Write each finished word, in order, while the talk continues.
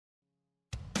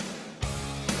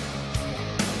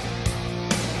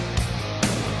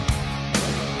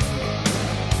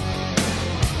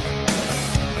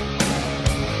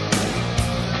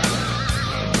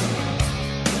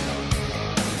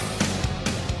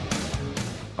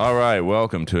All right,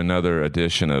 welcome to another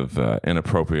edition of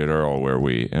Inappropriate Earl, where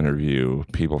we interview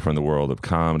people from the world of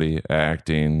comedy,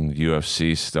 acting,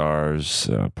 UFC stars,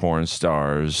 porn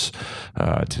stars.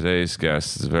 Today's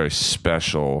guest is a very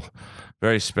special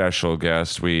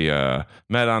guest. We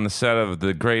met on the set of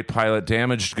the great pilot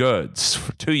Damaged Goods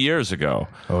 2 years ago.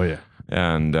 Oh, yeah.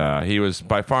 And he was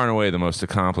by far and away the most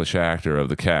accomplished actor of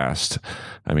the cast.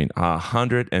 I mean,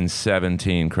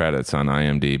 117 credits on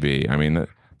IMDb. I mean,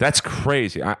 that's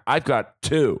crazy. I've got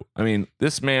 2. I mean,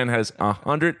 this man has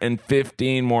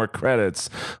 115 more credits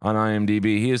on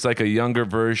IMDb. He is like a younger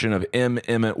version of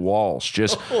Emmett Walsh,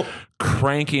 just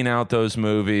cranking out those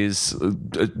movies,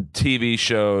 TV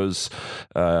shows.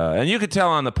 And you could tell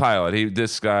on the pilot,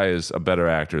 this guy is a better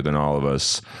actor than all of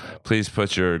us. Please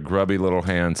put your grubby little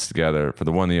hands together for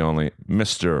the one, the only,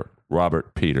 Mr.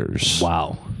 Robert Peters.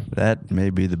 Wow. That may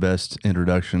be the best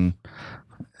introduction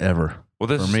ever. Well,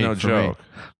 this is no joke.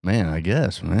 Man, I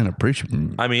guess. Man, appreciate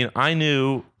it. I mean, I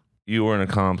knew you were an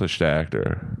accomplished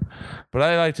actor, but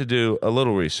I like to do a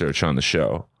little research on the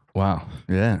show. Wow.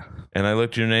 Yeah. And I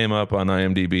looked your name up on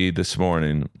IMDb this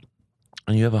morning,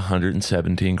 and you have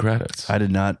 117 credits. I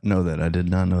did not know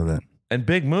that. And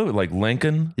big movie, like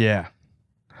Lincoln. Yeah.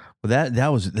 Well,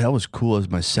 that was cool. It was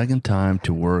my second time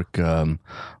to work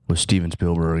with Steven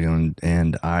Spielberg, and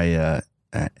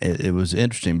it was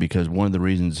interesting because one of the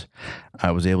reasons I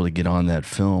was able to get on that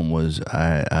film was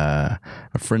a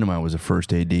friend of mine was a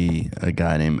first AD, a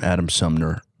guy named Adam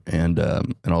Sumner, and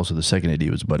also the second AD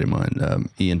was a buddy of mine,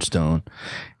 Ian Stone,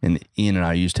 and Ian and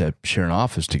I used to share an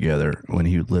office together when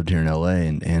he lived here in LA,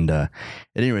 and at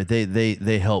any rate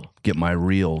they helped get my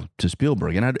reel to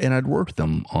Spielberg, and I'd worked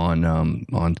them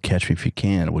on Catch Me If You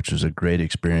Can, which was a great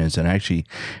experience, and I actually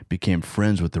became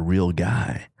friends with the real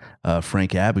guy.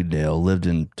 Frank Abagnale lived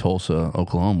in Tulsa,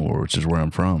 Oklahoma, which is where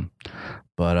I'm from.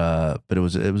 But it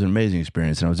was an amazing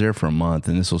experience, and I was there for a month.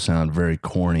 And this will sound very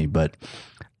corny, but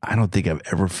I don't think I've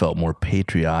ever felt more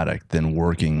patriotic than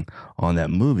working on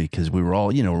that movie, because we were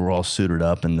all suited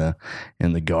up in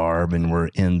the garb, and we're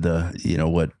in the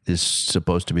what is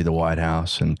supposed to be the White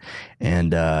House, and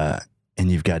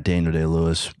you've got Daniel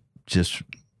Day-Lewis just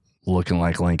looking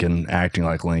like Lincoln, acting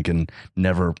like Lincoln,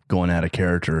 never going out of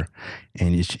character,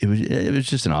 and it was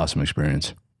just an awesome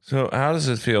experience. So how does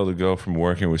it feel to go from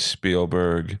working with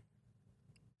Spielberg,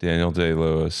 Daniel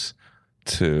Day-Lewis,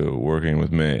 to working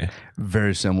with me?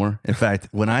 Very similar. In fact,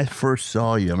 when I first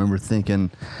saw you, I remember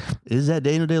thinking, is that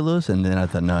Daniel Day-Lewis? And then I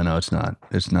thought, no, it's not.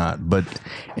 It's not.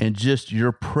 And just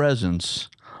your presence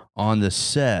on the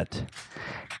set.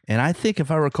 And I think,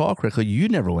 if I recall correctly, you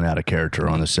never went out of character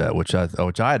on the set, which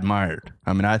I admired.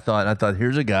 I mean, I thought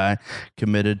here's a guy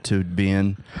committed to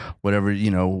being whatever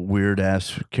weird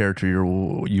ass character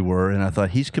you were, and I thought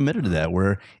he's committed to that.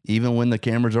 Where even when the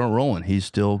cameras aren't rolling, he's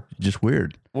still just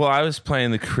weird. Well, I was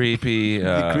playing the creepy,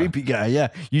 the creepy guy. Yeah,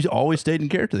 you always stayed in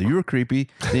character. You were creepy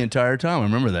the entire time. I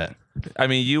remember that. I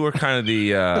mean, you were kind of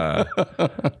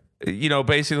the.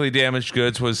 Basically, Damaged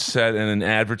Goods was set in an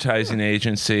advertising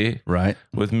agency, right?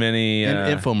 With many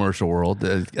an infomercial world,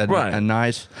 right? A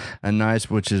nice,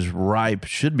 which is ripe,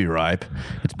 should be ripe.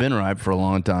 It's been ripe for a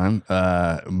long time,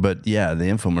 but yeah, the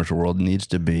infomercial world needs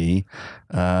to be,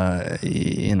 poked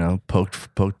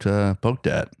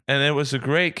at. And it was a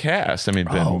great cast. I mean,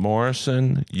 Ben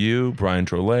Morrison, you, Brian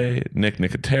Drolet, Nick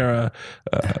Nicotera,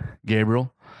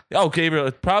 Gabriel. Oh, Gabriel,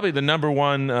 probably the number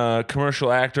one commercial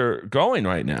actor going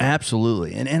right now.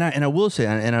 Absolutely, and I will say,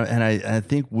 and I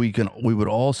think we would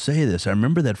all say this. I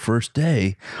remember that first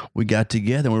day we got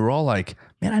together, and we were all like,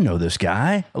 "Man, I know this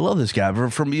guy. I love this guy."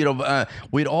 From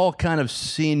we'd all kind of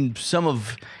seen some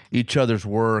of each other's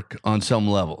work on some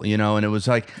level, and it was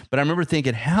like. But I remember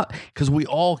thinking, because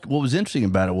what was interesting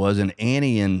about it was, and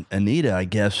Annie and Anita, I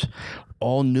guess,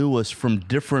 all knew us from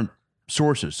different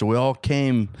sources. So we all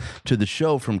came to the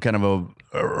show from kind of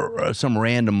some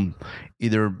random,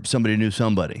 either somebody knew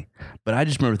somebody. But I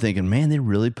just remember thinking, man, they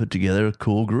really put together a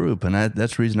cool group. And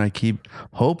that's the reason I keep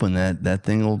hoping that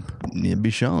thing will be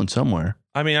shown somewhere.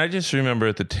 I mean, I just remember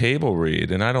at the table read,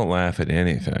 and I don't laugh at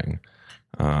anything.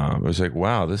 It was like,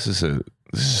 wow, this is a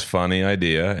funny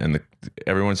idea. And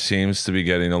everyone seems to be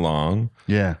getting along.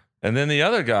 Yeah. And then the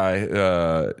other guy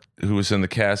who was in the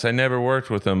cast, I never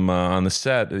worked with him on the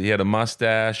set. He had a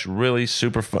mustache, really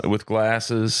super fun, with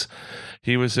glasses.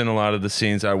 He was in a lot of the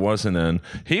scenes I wasn't in.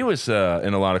 He was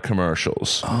in a lot of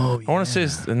commercials. Oh, yeah. I want to say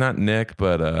it's not Nick,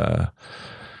 but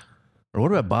Or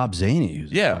what about Bob Zaney?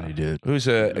 Who's a Yeah, funny dude. who's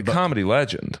a comedy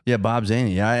legend. Yeah, Bob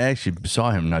Zaney. Yeah, I actually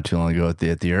saw him not too long ago at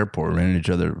the airport. We ran into each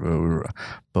other. We were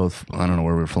both, I don't know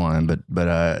where we were flying,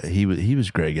 but he was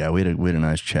a great guy. We had a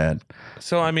nice chat.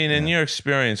 So, I mean, in your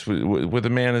experience with a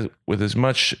man with as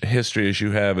much history as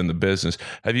you have in the business,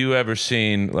 have you ever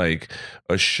seen like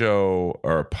a show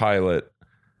or a pilot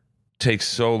take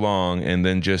so long and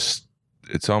then just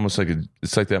it's almost like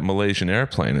it's like that Malaysian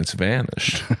airplane, it's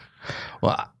vanished?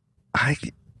 Well,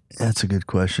 that's a good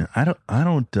question. I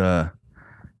don't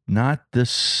not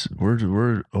this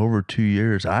we're over 2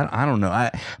 years. I don't know.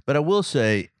 But I will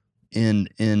say in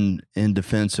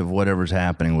defense of whatever's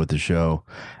happening with the show,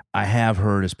 I have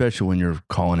heard, especially when you're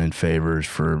calling in favors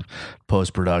for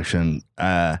post production.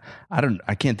 I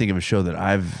can't think of a show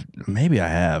that maybe I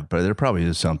have, but there probably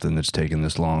is something that's taken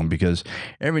this long, because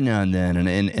every now and then,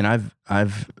 and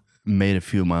I've made a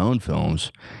few of my own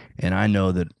films, and I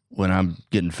know that when I'm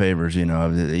getting favors,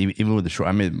 even with the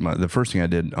short, the first thing I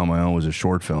did on my own was a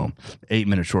short film,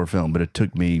 8-minute short film, but it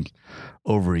took me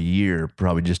over a year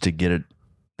probably just to get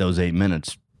those 8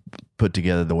 minutes put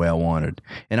together the way I wanted.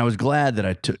 And I was glad that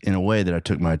I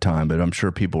took my time, but I'm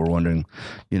sure people were wondering,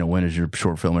 when is your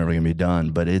short film ever going to be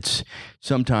done? But it's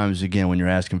sometimes, again, when you're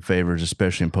asking favors,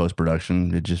 especially in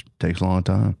post-production, it just takes a long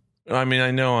time. I mean,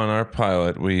 I know on our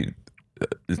pilot,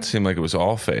 it seemed like it was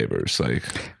all favors. Like,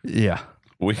 yeah.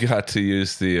 We got to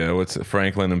use the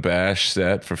Franklin and Bash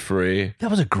set for free.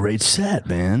 That was a great set,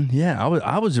 man. Yeah,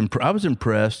 I was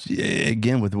impressed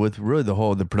again with really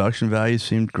the production value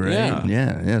seemed great.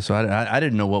 Yeah. So I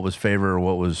didn't know what was favor or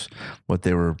what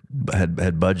they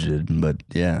had budgeted, but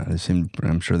yeah,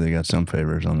 I'm sure they got some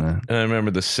favors on that. And I remember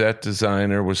the set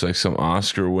designer was like some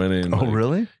Oscar winning. Oh,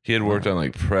 really? He had worked on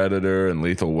like Predator and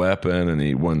Lethal Weapon, and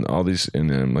he won all these.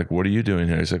 And I'm like, "What are you doing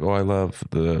here?" He's like, "Oh, I love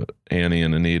the Annie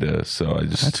and Anita." So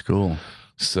that's cool.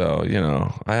 So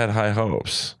I had high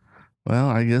hopes. Well,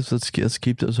 I guess let's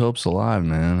keep those hopes alive,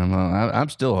 man. I'm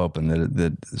still hoping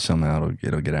that somehow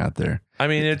it'll get out there. I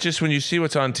mean, it just when you see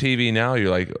what's on TV now, you're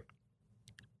like,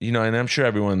 and I'm sure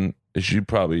everyone, as you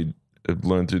probably have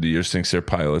learned through the years, thinks their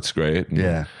pilot's great.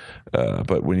 Yeah.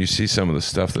 But when you see some of the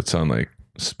stuff that's on like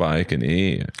Spike and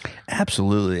E,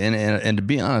 absolutely. And to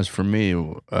be honest, for me,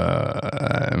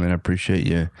 I appreciate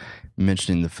you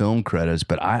mentioning the film credits,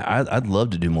 but I'd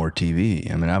love to do more TV.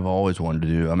 I've always wanted to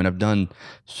do. I've done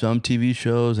some TV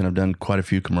shows and I've done quite a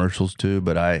few commercials too,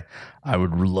 but I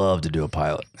would love to do a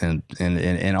pilot and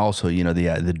also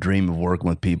the dream of working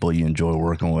with people you enjoy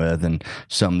working with and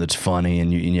something that's funny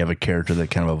and you have a character that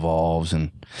kind of evolves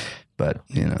but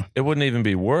it wouldn't even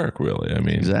be work really.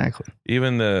 Exactly.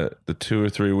 Even the 2 or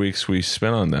 3 weeks we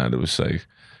spent on that, it was like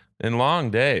in long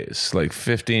days, like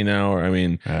 15-hour.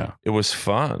 It was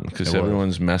fun because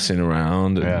everyone's messing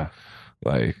around and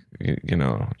like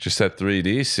just that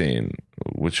 3D scene,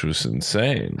 which was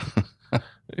insane.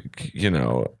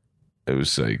 It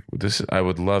was like this. I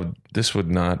would love this.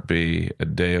 Would not be a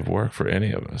day of work for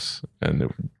any of us, and it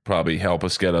would probably help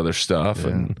us get other stuff.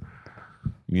 And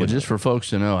just for folks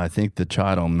to know, I think the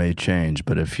title may change,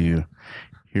 but if you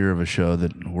hear of a show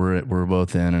that we're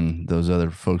both in and those other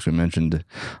folks we mentioned,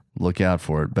 look out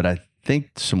for it. But I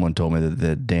think someone told me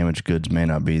that Damaged Goods may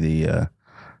not be the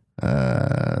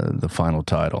final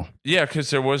title. Yeah,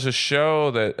 because there was a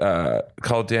show that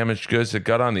called Damaged Goods that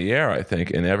got on the air, I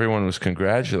think, and everyone was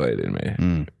congratulating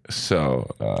me. So,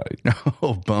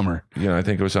 oh, bummer. I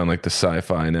think it was on like the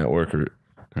Sci-Fi Network, or it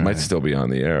might still be on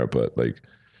the air. But like,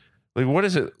 what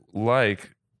is it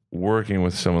like working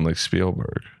with someone like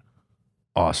Spielberg?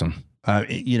 Awesome.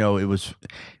 It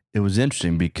was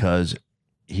interesting because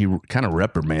he kind of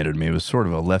reprimanded me. It was sort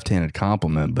of a left-handed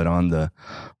compliment, but on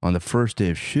the first day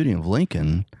of shooting of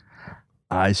Lincoln,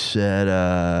 I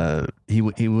said he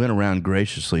went around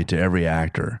graciously to every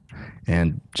actor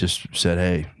and just said,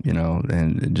 "Hey,"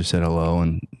 and just said hello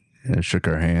and shook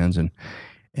our hands and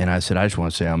I said, "I just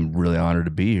want to say I'm really honored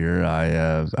to be here.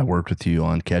 I worked with you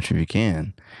on Catch Me If You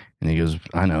Can," and he goes,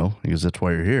 "I know." He goes, "That's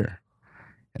why you're here."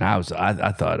 And I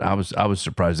thought I was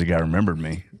surprised the guy remembered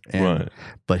me. Right.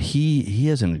 But he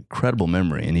has an incredible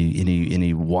memory, and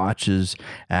he watches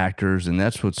actors, and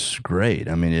that's what's great.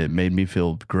 It made me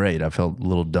feel great. I felt a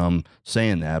little dumb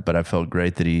saying that, but I felt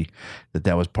great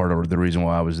that was part of the reason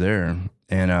why I was there.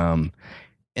 And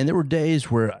there were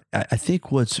days where I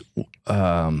think what's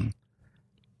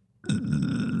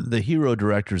the hero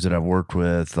directors that I've worked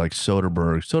with, like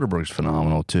Soderbergh's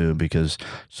phenomenal too, because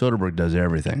Soderbergh does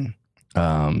everything.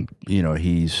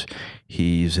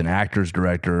 He's an actor's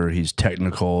director. He's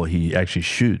technical. He actually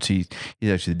shoots. He's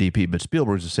actually the DP. But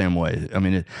Spielberg's the same way.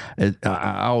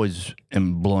 I always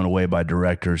am blown away by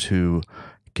directors who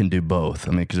can do both.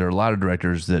 I mean, because there are a lot of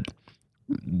directors that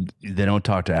they don't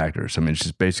talk to actors. I mean, it's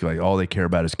just basically like all they care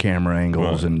about is camera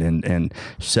angles Right. and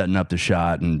setting up the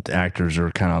shot, and actors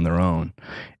are kind of on their own.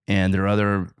 And there are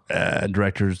other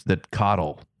directors that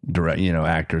coddle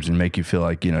actors and make you feel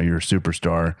like you're a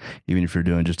superstar, even if you're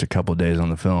doing just a couple of days on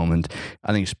the film. And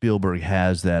I think Spielberg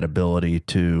has that ability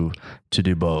to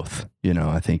do both.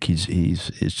 I think it's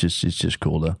just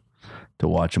cool to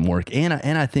watch him work. And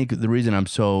I think the reason I'm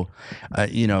so,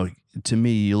 to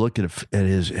me, you look at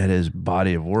his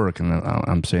body of work, and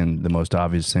I'm saying the most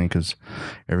obvious thing because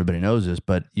everybody knows this,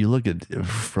 but you look at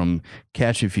from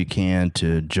Catch If You Can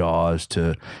to Jaws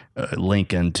to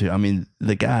Lincoln to, I mean,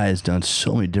 the guy has done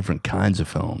so many different kinds of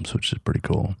films, which is pretty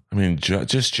cool. I mean,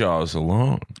 just Jaws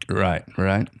alone, Right.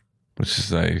 which is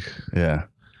like, Yeah.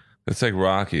 it's like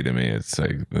Rocky to me. It's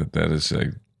like that is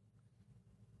like.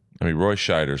 I mean, Roy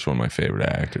Scheider's one of my favorite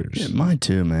actors. Yeah, mine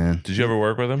too, man. Did you ever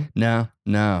work with him? No,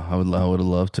 I would have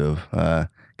loved to,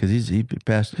 because he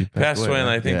passed Passed away in,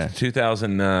 right? I think,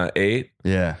 2008.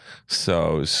 Yeah.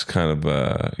 So it's kind of,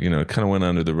 kind of went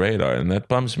under the radar. And that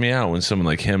bums me out when someone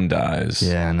like him dies.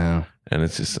 Yeah, I know. And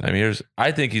it's just, I mean,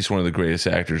 I think he's one of the greatest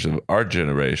actors of our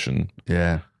generation,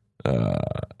 Yeah.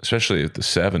 especially at the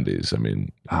 70s. I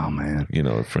mean, Oh man.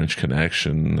 French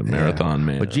Connection, the Marathon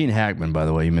Man. But Gene Hackman, by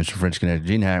the way, you mentioned French Connection.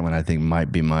 Gene Hackman, I think,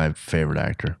 might be my favorite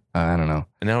actor. I don't know.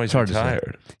 And now he's hard to say.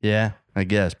 retired. Yeah, I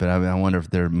guess. But I wonder if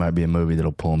there might be a movie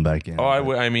that'll pull him back in. Oh,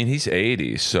 I mean, he's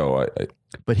 80, so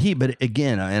But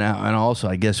again, and also,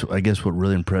 I guess what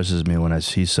really impresses me when I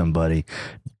see somebody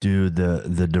do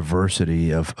the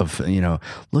diversity of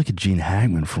look at Gene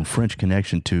Hackman from French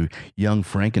Connection to Young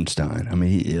Frankenstein. I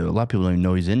mean, a lot of people don't even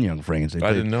know he's in Young Frankenstein.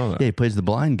 I didn't know that. Yeah, he plays the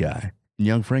blind guy in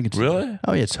Young Frankenstein. Really?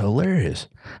 Oh yeah, it's hilarious.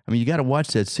 I mean, you got to watch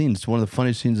that scene. It's one of the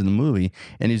funniest scenes in the movie,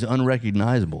 and he's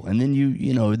unrecognizable. And then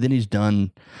then he's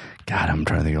done. God, I'm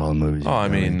trying to think of all the movies. I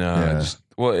mean,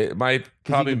 it might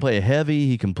He probably can play a heavy.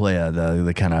 He can play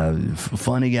the kind of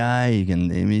funny guy. I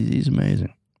mean, he's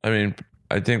amazing. I mean,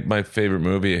 I think my favorite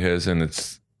movie of his, and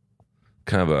it's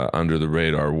kind of a under the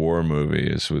radar war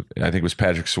movie, I think it was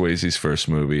Patrick Swayze's first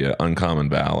movie, Uncommon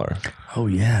Valor. Oh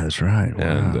yeah, that's right. Wow.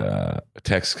 And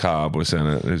Tex Cobb was in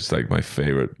it. It's like my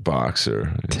favorite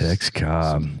boxer. Tex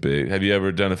Cobb. Big. Have you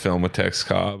ever done a film with Tex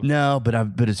Cobb? No, but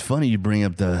it's funny you bring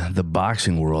up the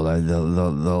boxing world. The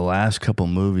last couple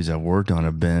movies I've worked on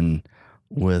have been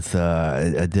with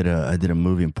I did a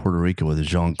movie in Puerto Rico with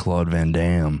Jean-Claude Van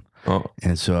Damme. Oh,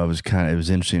 And so it was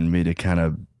interesting to me to kind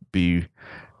of be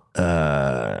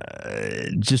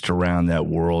just around that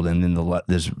world. And then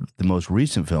the most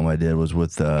recent film I did was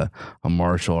with a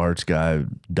martial arts guy,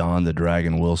 Don the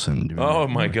Dragon Wilson. Do you remember? oh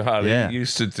my God! Yeah. He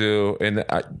used to do, and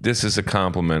this is a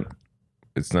compliment.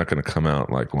 It's not going to come out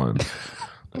like one.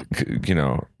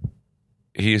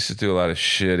 He used to do a lot of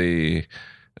shitty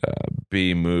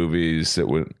B movies that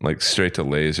went like straight to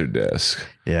Laserdisc.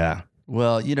 Yeah.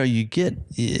 Well, you get.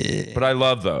 But I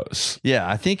love those. Yeah,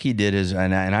 I think he did his,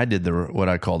 and I did what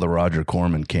I call the Roger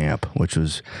Corman camp, which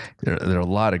was there are a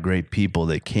lot of great people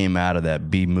that came out of that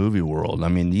B movie world. I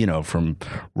mean, from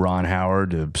Ron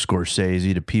Howard to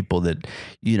Scorsese to people that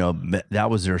that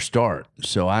was their start.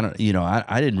 So I don't,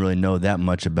 I didn't really know that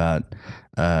much about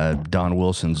Don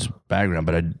Wilson's background,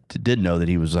 but I did know that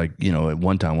he was like at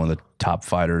one time one of the top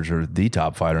fighters or the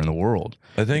top fighter in the world.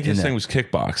 I think his thing was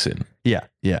kickboxing. Yeah,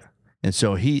 yeah. And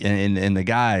so he and the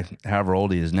guy, however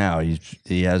old he is now,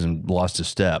 he hasn't lost a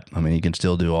step. I mean, he can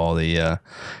still do all the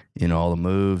all the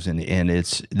moves, and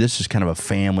this is kind of a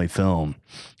family film.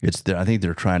 I think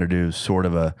they're trying to do sort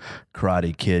of a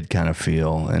Karate Kid kind of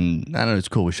feel, and I don't know, it's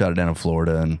cool. We shot it down in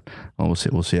Florida, and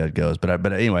we'll see how it goes. But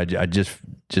anyway, I just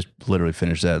literally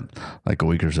finished that like a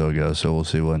week or so ago, so we'll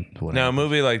see what Now, a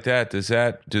movie like that,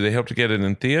 do they hope to get it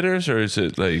in theaters, or is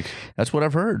it like? That's what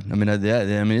I've heard. I mean,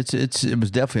 it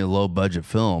was definitely a low budget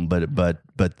film,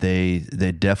 but they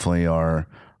definitely are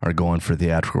going for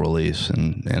theatrical release,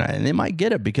 and they might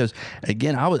get it because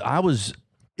again,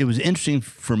 it was interesting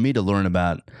for me to learn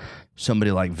about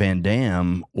somebody like Van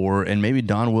Damme and maybe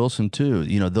Don Wilson too.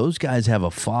 Those guys have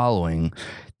a following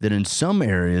that in some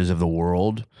areas of the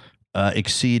world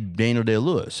exceed Daniel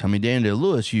Day-Lewis. I mean, Daniel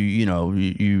Day-Lewis,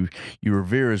 you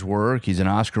revere his work. He's an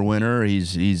Oscar winner.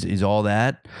 He's all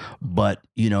that. But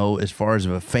as far as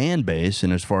a fan base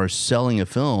and as far as selling a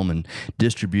film and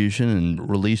distribution and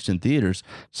released in theaters,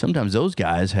 sometimes those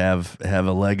guys have a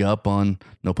leg up on,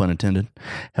 no pun intended,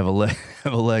 have a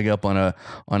leg up on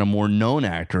a more known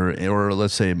actor, or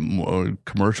let's say more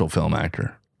commercial film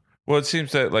actor. Well, it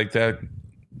seems that like that.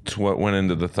 To what went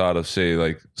into the thought of, say,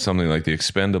 like something like The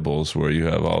Expendables, where you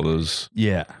have all those.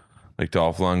 Yeah. Like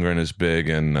Dolph Lundgren is big,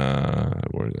 and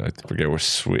I forget where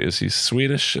is he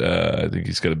Swedish? I think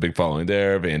he's got a big following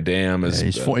there. Van Damme is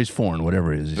he's foreign,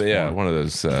 whatever it is. But yeah, one of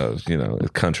those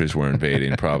countries we're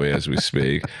invading probably as we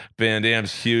speak. Van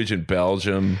Damme's huge in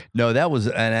Belgium. No, that was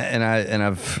and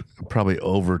I've probably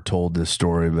overtold this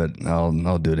story, but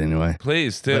I'll do it anyway.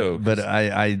 Please do. But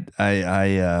I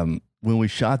when we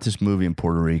shot this movie in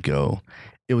Puerto Rico,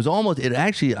 it was almost, it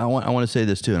actually, I want to say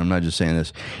this too, and I'm not just saying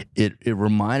this, it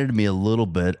reminded me a little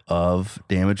bit of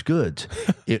Damaged Goods.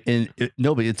 But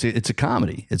it's a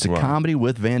comedy. It's a comedy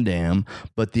with Van Damme,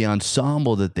 but the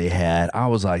ensemble that they had, I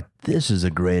was like, this is the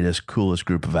greatest, coolest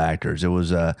group of actors. It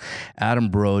was Adam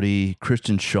Brody,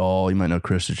 Kristen Shaw, you might know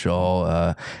Kristen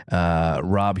Shaw,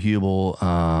 Rob Hubel,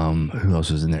 who else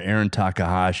was in there? Aaron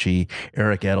Takahashi,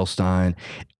 Eric Edelstein.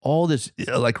 All this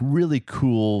like really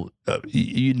cool.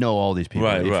 You know all these people,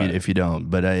 if you don't,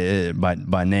 but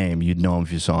by name you'd know them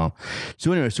if you saw them.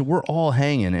 So anyway, so we're all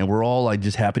hanging and we're all like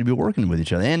just happy to be working with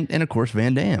each other, and of course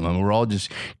Van Damme. I mean, we're all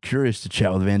just curious to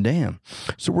chat with Van Damme.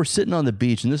 So we're sitting on the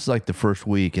beach, and this is like the first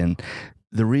week, and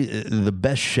the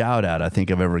best shout out I think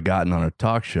I've ever gotten on a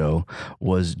talk show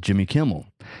was Jimmy Kimmel.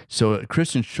 So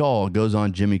Kristen Shaw goes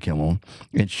on Jimmy Kimmel,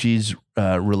 and she's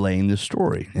relaying this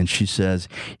story, and she says,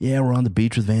 "Yeah, we're on the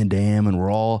beach with Van Damme, and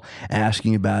we're all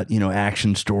asking about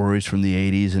action stories from the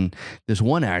 '80s." And this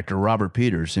one actor, Robert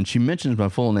Peters, and she mentions my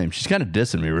full name. She's kind of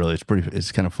dissing me, really.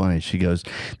 It's kind of funny. She goes,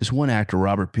 "This one actor,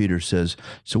 Robert Peters, says,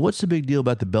 so what's the big deal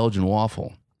about the Belgian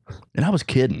waffle?" And I was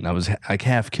kidding. I was like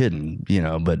half kidding,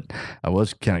 but I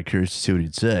was kind of curious to see what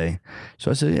he'd say.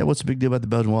 So I said, "Yeah, what's the big deal about the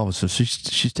Belgian waffle?" So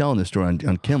she's telling this story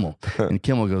on Kimmel, and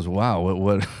Kimmel goes, "Wow,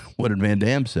 what did Van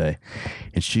Damme say?"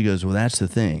 And she goes, "Well, that's the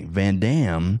thing. Van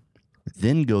Damme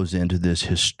then goes into this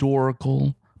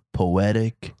historical,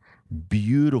 poetic,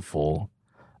 beautiful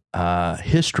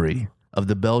history of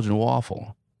the Belgian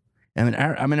waffle. I mean,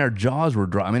 our jaws were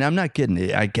dry. I mean, I'm not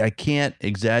kidding. I can't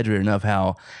exaggerate enough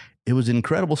how." It was an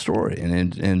incredible story,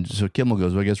 and so Kimmel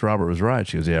goes, "Well, I guess Robert was right."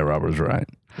 She goes, "Yeah, Robert was right."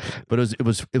 But it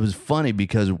was funny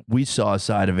because we saw a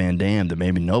side of Van Damme that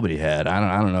maybe nobody had.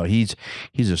 I don't know. He's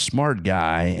a smart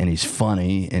guy, and he's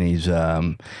funny, and he's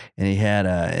and he had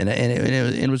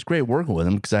it was great working with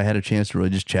him because I had a chance to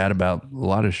really just chat about a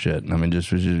lot of shit. I mean,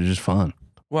 it was just fun.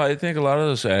 Well, I think a lot of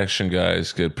those action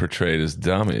guys get portrayed as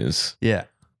dummies. Yeah,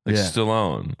 like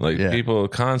Stallone. Like people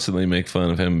constantly make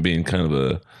fun of him being kind of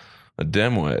a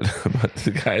dimwit, but the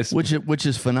guys, which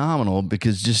is phenomenal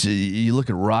because just you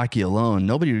look at Rocky alone,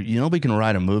 nobody can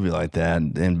write a movie like that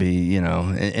and be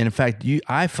and in fact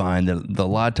I find that a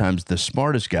lot of times the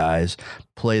smartest guys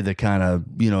play the kind of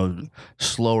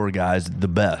slower guys the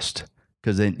best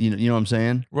because they you know what I'm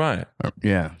saying, right?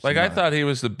 Yeah, like I thought he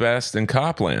was the best in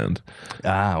Copland.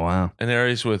 Wow. And there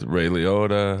he's with Ray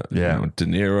Liotta, De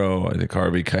Niro, I think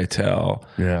Harvey Keitel.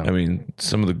 Yeah, I mean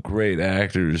some of the great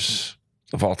actors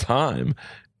of all time,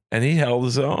 and he held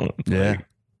his own. Yeah,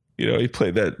 he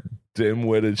played that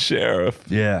dim-witted sheriff.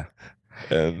 Yeah,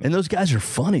 and those guys are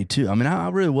funny too. I mean, I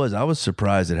really was. I was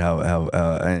surprised at how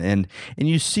and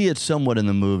you see it somewhat in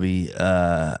the movie.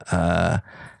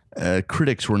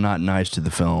 Critics were not nice to the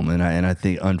film, and I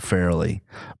think unfairly.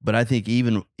 But I think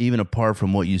even apart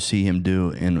from what you see him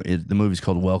do the movie's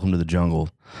called Welcome to the Jungle.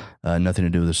 Nothing to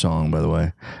do with the song, by the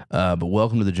way. But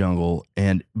Welcome to the Jungle,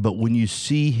 but when you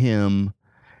see him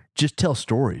just tell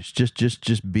stories, just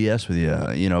BS with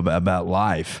you, about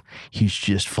life, he's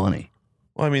just funny.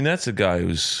 Well, I mean, that's a guy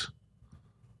who's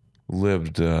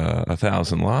lived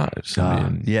 1,000 lives.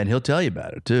 And he'll tell you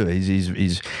about it too.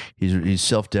 He's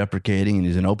self-deprecating, and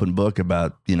he's an open book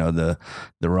about the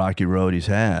rocky road he's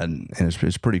had, and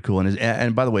it's pretty cool.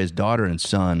 And by the way, his daughter and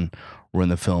son were in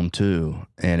the film too,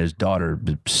 and his daughter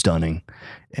stunning,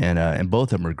 and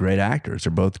both of them are great actors.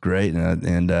 They're both great,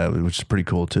 and which is pretty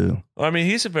cool too. Well, I mean,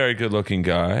 he's a very good-looking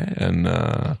guy, and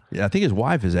I think his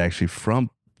wife is actually from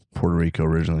Puerto Rico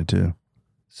originally too.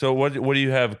 So what do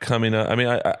you have coming up? I mean,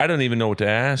 I don't even know what to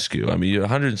ask you. I mean, you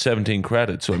 117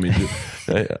 credits. So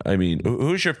I mean,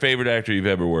 who's your favorite actor you've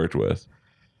ever worked with?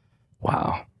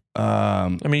 Wow.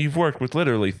 I mean, you've worked with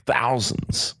literally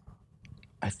thousands.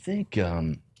 I think,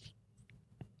 man,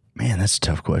 that's a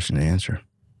tough question to answer.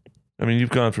 I mean,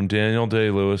 you've gone from Daniel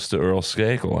Day-Lewis to Earl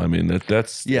Skakel. I mean,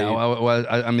 that's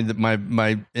I mean,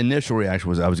 my initial reaction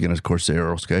was I was going to, of course, say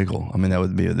Earl Skakel. I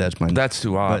mean, that's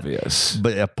too obvious.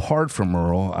 But apart from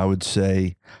Earl, I would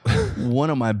say one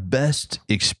of my best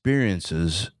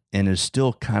experiences, and is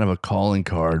still kind of a calling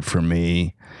card for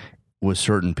me with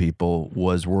certain people,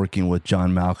 was working with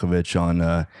John Malkovich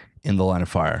on In the Line of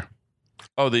Fire.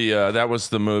 Oh, that was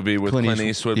the movie with Clint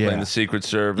Eastwood yeah. playing the Secret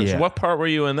Service. Yeah. What part were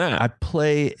you in that? I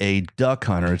play a duck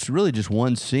hunter. It's really just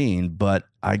one scene, but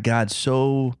I got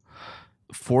so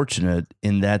fortunate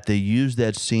in that they used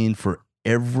that scene for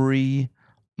every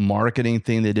marketing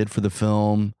thing they did for the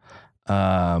film.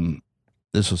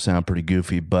 This will sound pretty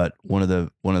goofy, but one of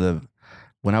the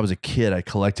when I was a kid, I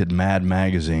collected Mad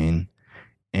Magazine,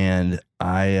 and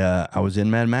I was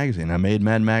in Mad Magazine. I made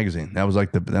Mad Magazine. That was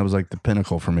like the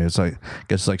pinnacle for me. It's like, I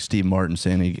guess, like Steve Martin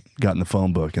saying he got in the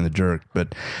phone book in The Jerk.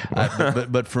 But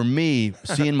but for me,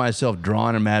 seeing myself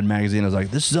drawn in Mad Magazine, I was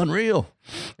like, this is unreal.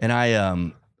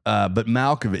 And but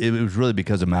Malkovich, it was really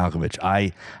because of Malkovich.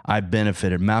 I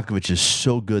benefited. Malkovich is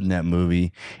so good in that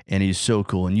movie, and he's so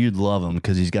cool, and you'd love him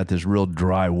because he's got this real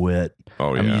dry wit.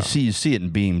 Oh, yeah. I mean, you see it in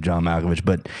Beam, John Malkovich,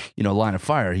 but Line of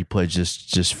Fire, he plays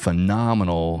just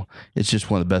phenomenal. It's just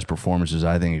one of the best performances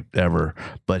I think ever.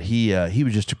 But he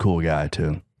was just a cool guy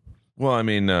too. Well, I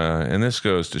mean, and this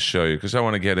goes to show you, because I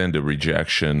want to get into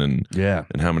rejection and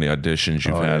how many auditions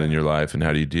you've had in your life and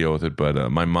how do you deal with it. But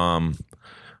my mom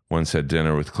once had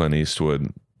dinner with Clint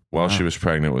Eastwood while she was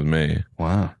pregnant with me.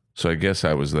 Wow. So I guess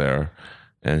I was there,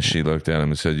 and she looked at him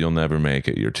and said, "You'll never make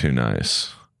it. You're too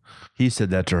nice." He said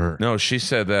that to her. No, she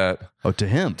said that. Oh, to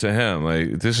him. To him.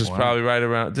 Like, this is probably right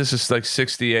around, this is like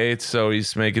 68, so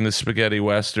he's making the spaghetti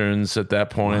westerns at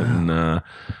that point. Wow. And,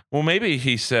 well, maybe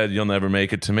he said, "You'll never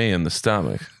make it," to me in the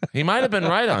stomach. He might have been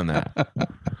right on that.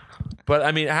 But,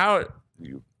 I mean, how,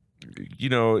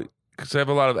 because I have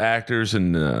a lot of actors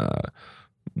and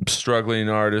struggling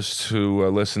artists who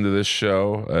listen to this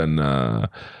show, and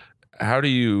how do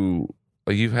you...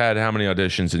 Like, you've had how many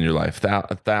auditions in your life?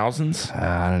 Thousands?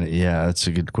 Yeah, that's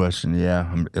a good question.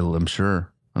 Yeah, I'm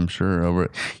sure.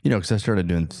 Over, because I started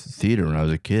doing theater when I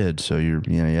was a kid. So you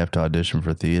have to audition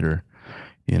for theater,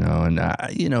 and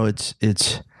I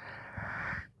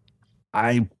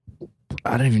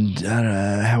don't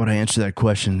know, how would I answer that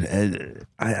question?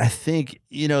 I think,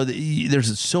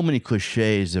 there's so many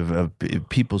cliches of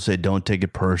people say, don't take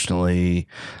it personally,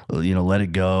 let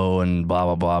it go and blah,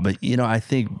 blah, blah. But, I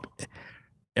think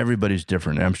everybody's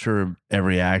different. I'm sure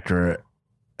every actor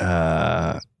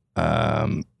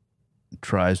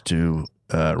tries to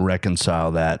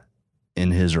reconcile that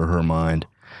in his or her mind.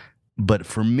 But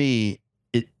for me,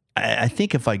 I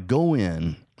think if I go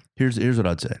in, here's what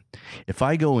I'd say. If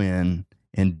I go in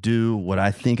and do what I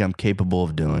think I'm capable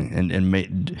of doing,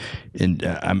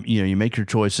 you make your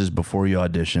choices before you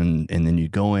audition, and then you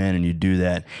go in and you do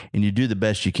that, and you do the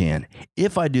best you can.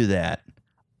 If I do that,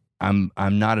 I'm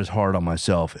not as hard on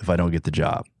myself if I don't get the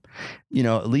job.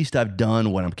 At least I've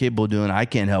done what I'm capable of doing. I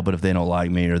can't help it if they don't like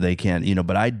me or they can't,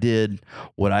 but I did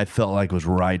what I felt like was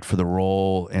right for the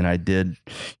role, and I did,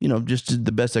 just did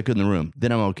the best I could in the room.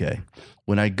 Then I'm okay.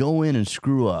 When I go in and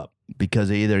screw up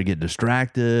because I either get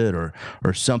distracted or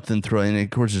something and of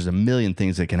course there's a million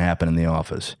things that can happen in the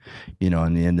office, and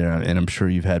I'm sure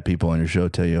you've had people on your show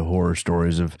tell you horror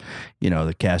stories of,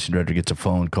 the casting director gets a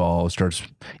phone call, starts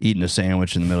eating a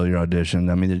sandwich in the middle of your audition.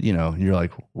 I mean, you're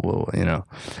like, whoa,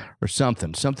 or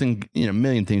something, a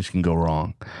million things can go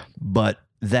wrong, but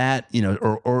that,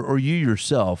 or you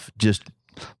yourself just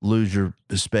lose your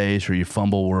space, or you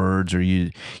fumble words, or you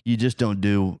just don't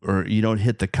do, or you don't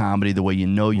hit the comedy the way you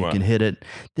can hit it,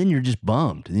 then you're just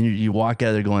bummed. And you walk out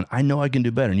of there going, I know I can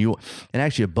do better. And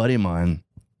actually a buddy of mine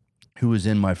who was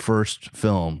in my first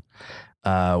film,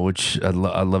 which I'd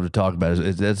love to talk about.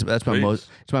 That's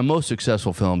my most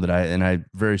successful film that I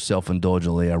very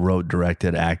self-indulgently, I wrote,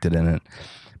 directed, acted in it.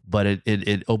 But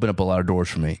it opened up a lot of doors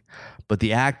for me. But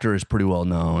the actor is pretty well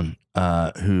known,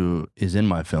 who is in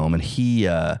my film, and he,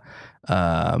 I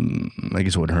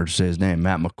guess it wouldn't hurt to say his name,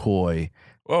 Matt McCoy.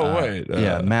 Oh, wait.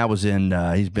 Matt was in,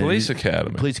 he's been Police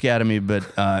Academy,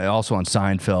 but also on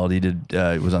Seinfeld. He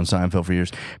was on Seinfeld for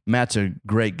years. Matt's a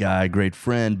great guy, great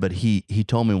friend, but he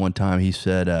told me one time, he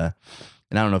said, and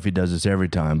I don't know if he does this every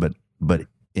time, but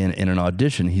in an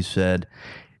audition, he said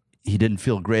he didn't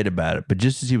feel great about it. But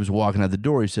just as he was walking out the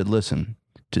door, he said, listen,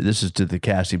 this is to the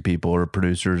casting people or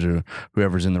producers or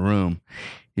whoever's in the room.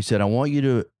 He said, I want you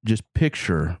to just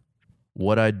picture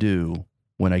what I do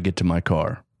when I get to my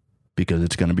car, because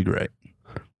it's going to be great.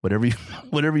 Whatever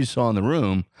you saw in the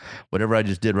room, whatever I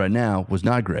just did right now was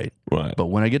not great. Right. But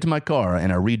when I get to my car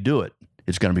and I redo it,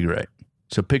 it's going to be great.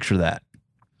 So picture that.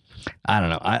 I don't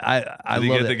know. I Did love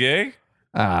you get the gig?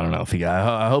 I don't know if he got.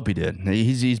 I hope he did.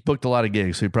 He's booked a lot of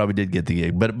gigs, so he probably did get the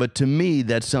gig. But to me,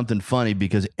 that's something funny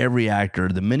because every actor,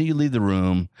 the minute you leave the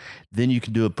room, then you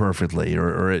can do it perfectly,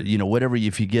 or whatever.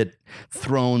 If you get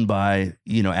thrown by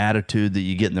attitude that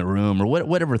you get in the room, or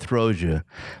whatever throws you,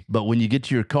 but when you get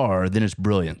to your car, then it's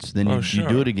brilliance. Then you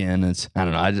do it again. I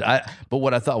don't know. But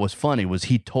what I thought was funny was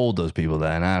he told those people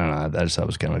that, and I don't know. I just thought it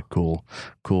was kind of a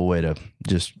cool way to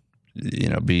just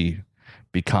be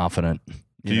confident.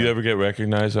 Do you ever get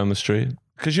recognized on the street?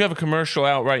 Because you have a commercial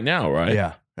out right now,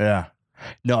 right? Yeah.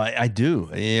 No, I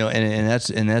do. And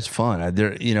that's fun. At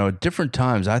different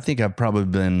times, I think I've probably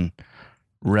been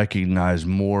recognized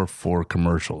more for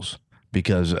commercials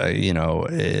because and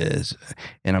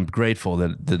I'm grateful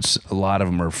that a lot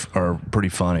of them are pretty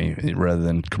funny rather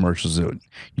than commercials that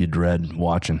you dread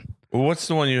watching. Well, what's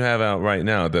the one you have out right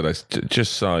now that I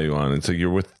just saw you on? It's like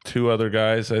you're with two other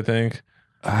guys, I think.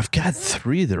 I've got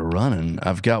 3 that are running.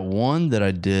 I've got one that I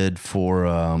did for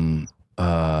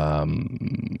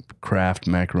Kraft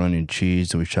macaroni and cheese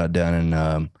that we shot down in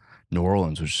New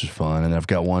Orleans, which is fun. And I've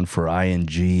got one for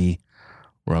ING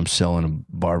where I'm selling a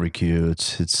barbecue.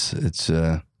 It's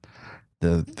the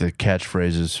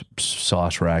catchphrase is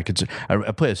sauce rack.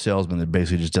 I play a salesman that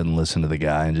basically just doesn't listen to the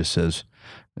guy and just says,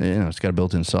 it's got a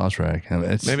built-in sauce rack.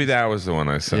 Maybe that was the one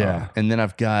I saw. Yeah, and then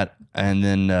I've got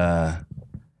one.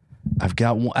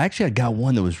 Actually, I got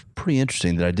one that was pretty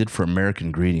interesting that I did for American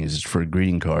Greetings. It's for a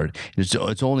greeting card.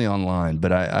 It's only online,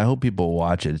 but I hope people will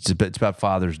watch it. It's about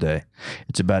Father's Day.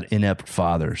 It's about inept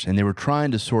fathers, and they were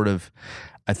trying to sort of,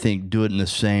 I think, do it in the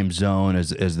same zone as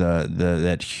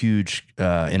that huge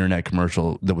internet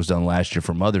commercial that was done last year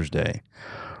for Mother's Day,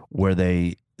 where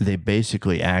they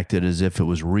basically acted as if it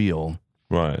was real.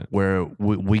 Right. Where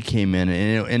we came in,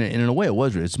 and in a way it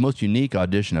was. It's the most unique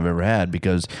audition I've ever had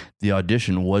because the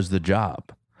audition was the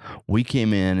job. We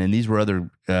came in, and these were other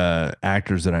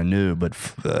actors that I knew, but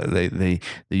they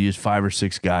used 5 or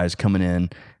 6 guys coming in,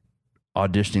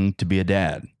 auditioning to be a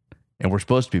dad, and we're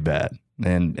supposed to be bad.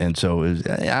 And so it was,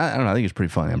 I don't know. I think it's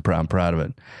pretty funny. I'm proud of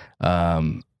it.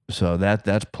 So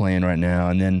that's playing right now,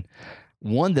 and then.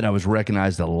 One that I was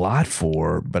recognized a lot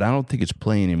for, but I don't think it's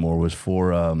playing anymore, was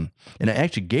for, and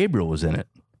actually Gabriel was in it.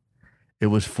 It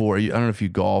was for, I don't know if you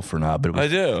golf or not, but it was, I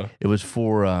do. It was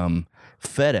for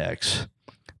FedEx,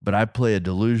 but I play a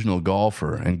delusional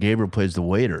golfer, and Gabriel plays the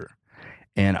waiter.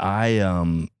 And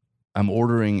I'm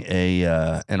ordering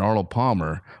an Arnold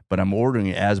Palmer, but I'm ordering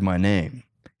it as my name.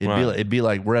 It'd be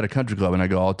like we're at a country club, and I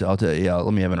go, I'll tell you,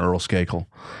 let me have an Earl Skakel.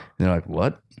 And they're like,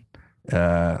 what?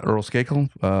 Earl Skakel,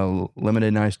 lemonade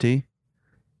and iced tea.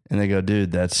 And they go,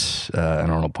 dude, that's an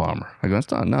Arnold Palmer. I go,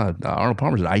 that's not, no, Arnold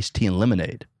Palmer's an iced tea and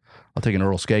lemonade. I'll take an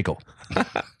Earl Skakel.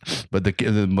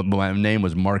 But my name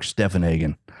was Mark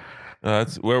Steffenhagen.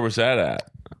 Where was that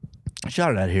at? I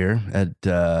shot it out here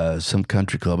at some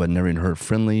country club I'd never even heard.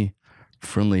 Friendly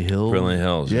Hills. Friendly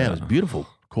Hills. Yeah, it was a beautiful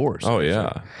course. Oh,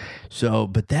 yeah. So,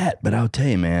 but I'll tell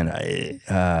you, man,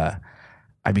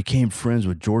 I became friends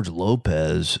with George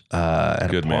Lopez at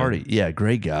Good a party. Man. Yeah,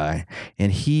 great guy.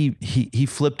 And he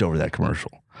flipped over that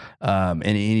commercial. And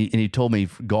he told me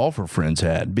golfer friends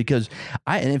had, because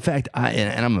in fact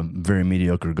I'm a very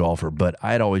mediocre golfer, but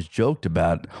I had always joked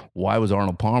about why was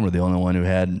Arnold Palmer the only one who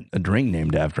had a drink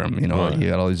named after him. Right. He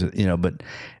got all these, but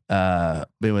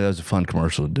anyway, that was a fun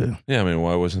commercial to do. Yeah, I mean,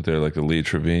 why wasn't there like a Lee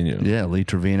Trevino? Yeah, Lee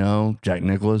Trevino, Jack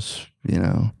Nicklaus,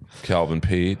 Calvin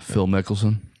Pete, Phil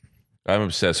Mickelson. I'm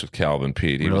obsessed with Calvin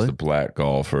Pete. He was the black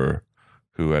golfer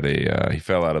who had he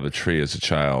fell out of a tree as a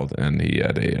child, and he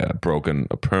had a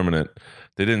permanent.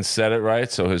 They didn't set it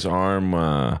right, so his arm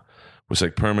was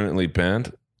like permanently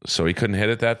bent, so he couldn't hit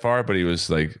it that far. But he was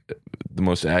like the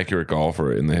most accurate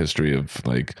golfer in the history of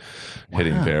like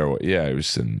hitting fairway. Yeah,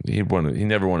 he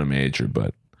never won a major,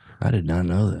 but I did not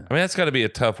know that. I mean, that's got to be a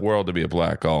tough world to be a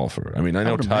black golfer. I mean, I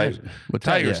know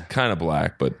Tiger's kind of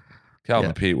black, but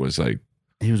Calvin Pete was like.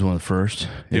 He was one of the first.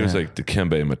 He was like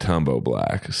Dikembe Mutombo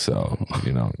black. So,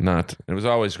 it was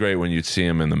always great when you'd see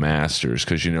him in the Masters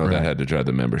because, that had to drive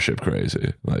the membership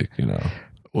crazy.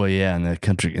 Well, yeah, in that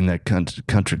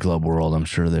country club world, I'm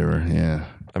sure they were, yeah.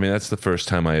 I mean, that's the first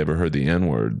time I ever heard the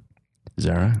N-word. Is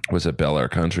that right? Was at Bel Air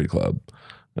Country Club.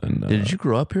 And, did you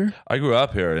grow up here? I grew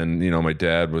up here, and, my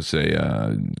dad was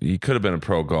he could have been a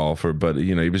pro golfer, but,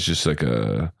 he was just like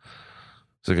a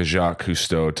Jacques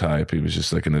Cousteau type. He was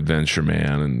just like an adventure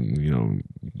man, and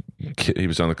he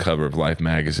was on the cover of Life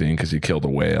magazine because he killed a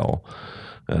whale.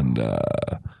 And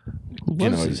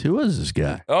who was this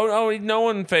guy? Oh, no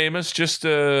one famous. Just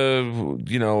like a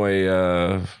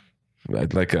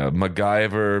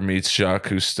MacGyver meets Jacques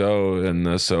Cousteau,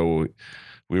 and so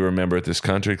we were a member at this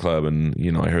country club, and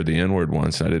I heard the N-word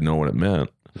once, and I didn't know what it meant.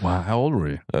 Wow. How old were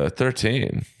you?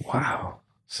 13. Wow.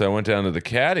 So I went down to the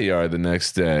caddy yard the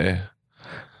next day,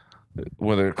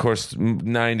 where they're, of course,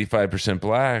 95%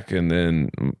 black, and then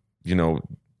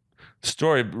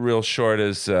story real short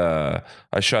is I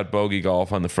shot bogey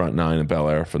golf on the front 9 in Bel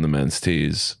Air from the men's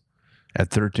tees. At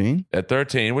 13? At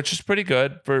 13, which is pretty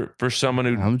good for someone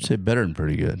who I would say better than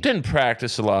pretty good. didn't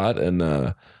practice a lot. And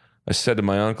I said to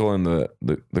my uncle in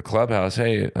the clubhouse,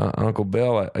 "Hey, Uncle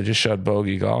Bill, I just shot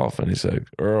bogey golf." And he's like,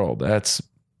 "Earl, that's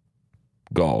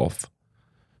golf."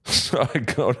 So I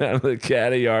go down to the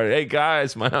caddy yard. "Hey,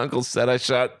 guys, my uncle said I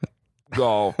shot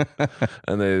golf."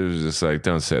 And they was just like,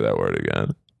 "Don't say that word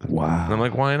again." Wow. And I'm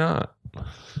like, "Why not?"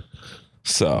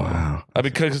 So, Wow.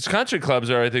 Because country clubs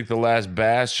are, I think, the last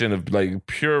bastion of like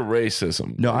pure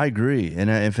racism. No, I agree, and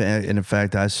in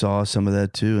fact, I saw some of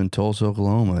that too in Tulsa,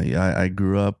 Oklahoma. I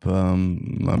grew up.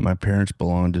 My parents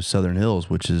belonged to Southern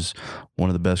Hills, which is one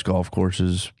of the best golf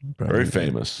courses. Very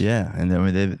famous. Yeah, and I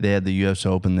mean they had the U.S.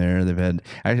 Open there. They've had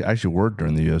I actually worked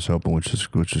during the U.S. Open, which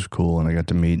is cool, and I got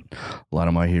to meet a lot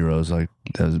of my heroes. Like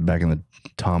that was back in the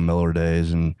Tom Miller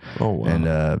days, and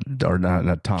or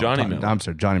not Tom Johnny Tom, Miller. I'm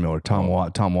sorry, Johnny Miller. Tom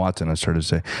Watson. I started to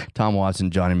say Tom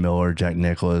Watson, Johnny Miller, Jack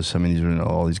Nicklaus. I mean,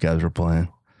 all these guys were playing.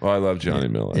 Oh, I love Johnny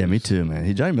Miller. Yeah, me too,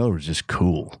 man. Johnny Miller was just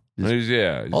cool.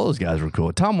 All those guys were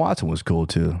cool. Tom Watson was cool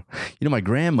too. My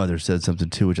grandmother said something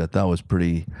too, which I thought was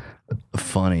pretty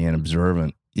funny and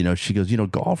observant. She goes,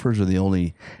 golfers are the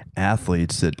only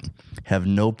athletes that have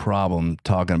no problem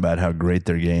talking about how great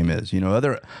their game is.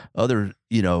 Other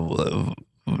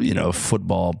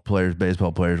football players,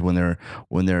 baseball players, when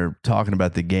they're talking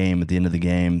about the game at the end of the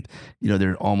game,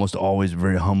 they're almost always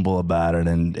very humble about it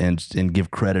and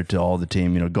give credit to all the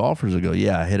team. Golfers will go,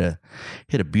 "Yeah, I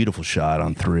hit a beautiful shot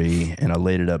on 3, and I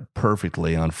laid it up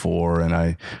perfectly on 4, and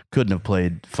I couldn't have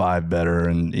played 5 better."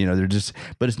 And they're just,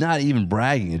 but it's not even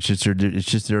bragging. It's just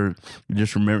they're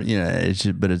just remember.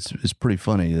 But it's pretty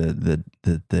funny that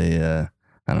they.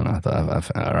 I don't know.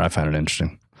 I found it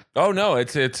interesting. Oh no,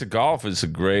 it's golf is a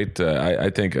great. I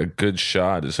think a good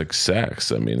shot is like sex.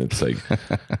 I mean, it's like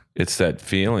it's that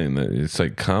feeling that it's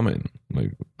like coming.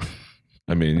 Like,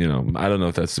 I mean, I don't know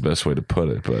if that's the best way to put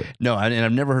it, but no, and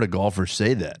I've never heard a golfer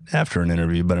say that after an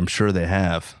interview, but I'm sure they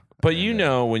have. But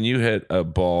when you hit a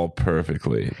ball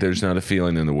perfectly, there's not a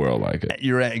feeling in the world like it.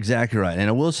 You're exactly right, and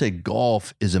I will say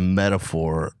golf is a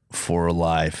metaphor for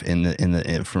life.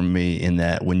 For me, in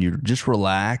that when you just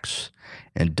relax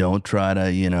and don't try to,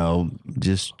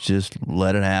 just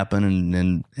let it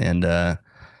happen,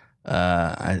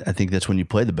 I think that's when you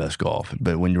play the best golf.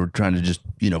 But when you're trying to just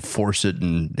force it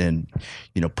and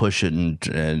push it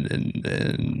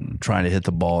and trying to hit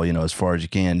the ball as far as you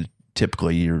can,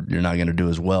 typically you're not going to do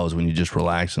as well as when you just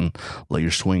relax and let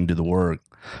your swing do the work.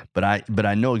 But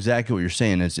I know exactly what you're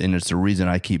saying, and it's the reason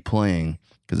I keep playing.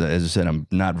 Because as I said, I'm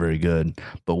not very good,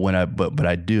 but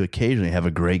I do occasionally have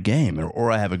a great game,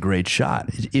 or I have a great shot.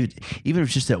 Even if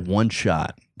it's just that one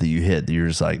shot that you hit, that you're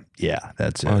just like, yeah,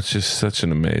 that's it. Oh, it's just such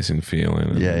an amazing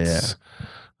feeling. Yeah.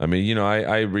 I mean,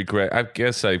 I regret. I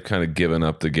guess I've kind of given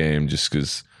up the game just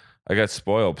because I got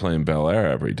spoiled playing Bel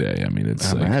Air every day. I mean,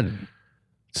 it's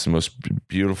it's the most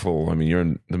beautiful. I mean, you're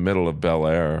in the middle of Bel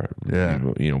Air. Yeah.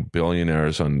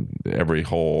 Billionaires on every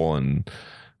hole, and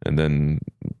then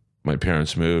my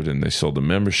parents moved and they sold the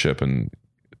membership, and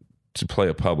to play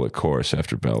a public course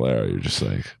after Bel Air, you're just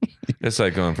like, it's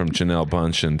like going from Janelle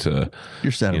Bunchen to...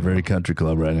 You're sounding very country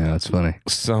club right now. It's funny.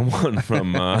 Someone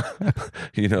from,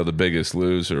 The Biggest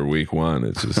Loser week 1.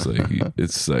 It's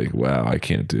just like, wow, I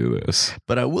can't do this.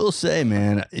 But I will say,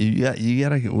 man,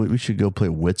 we should go play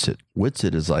Whitsett.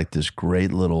 Whitsett is like this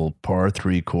great little par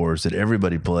 3 course that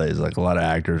everybody plays. Like a lot of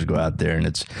actors go out there, and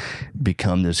it's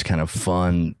become this kind of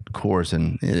fun course.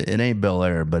 And it ain't Bel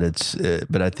Air, but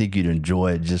but I think you'd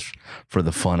enjoy it just for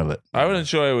the fun of it. I would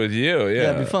enjoy it with you. Yeah,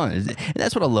 it'd be fun. And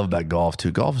that's what I love about golf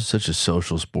too. Golf is such a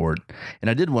social sport. And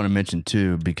I did want to mention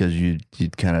too, because you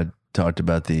kind of talked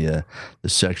about the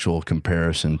sexual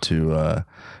comparison to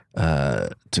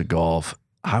golf.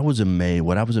 What I was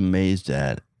amazed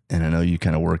at, and I know you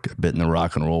kind of work a bit in the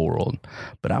rock and roll world,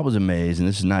 but I was amazed, and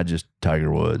this is not just Tiger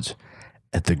Woods,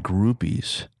 at the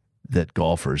groupies that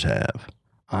golfers have.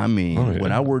 I mean,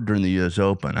 when I worked during the U.S.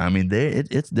 Open, I mean,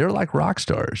 they're like rock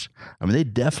stars. I mean, they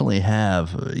definitely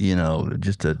have,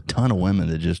 just a ton of women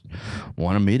that just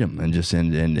want to meet them, and just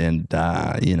it's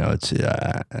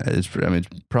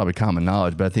probably common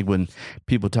knowledge. But I think when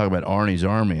people talk about Arnie's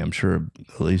Army, I'm sure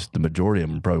at least the majority of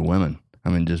them are probably women. I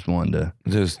mean, just wanting to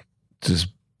just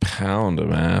pound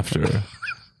them after.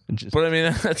 But I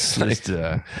mean, that's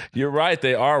you're right.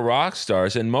 They are rock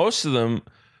stars, and most of them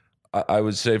I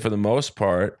would say for the most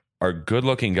part, are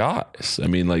good-looking guys. I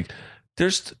mean, like,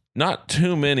 there's not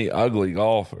too many ugly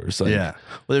golfers. Like, yeah.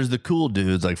 Well, there's the cool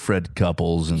dudes like Fred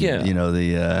Couples and, you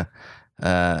know,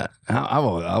 I've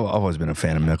always been a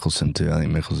fan of Mickelson too. I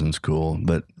think Mickelson's cool,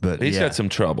 but he's got some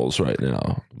troubles right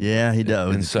now. Yeah, he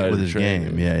does Insider with his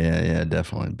trading. game. Yeah,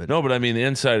 definitely. But No, but I mean the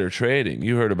insider trading.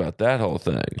 You heard about that whole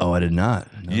thing? oh, I did not.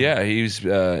 No. Yeah, he's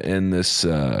in this.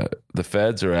 The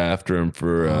feds are after him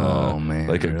for Oh, man,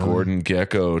 like a really? Gordon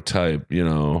Gecko type. You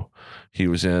know, he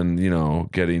was in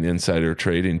getting insider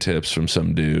trading tips from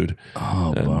some dude.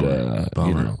 Oh, And bummer.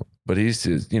 you know, but he's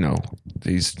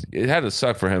it had to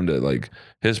suck for him to, like,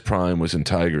 his prime was in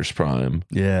Tiger's prime,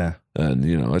 Yeah. and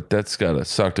that's gotta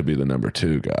suck to be the number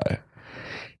 2 guy.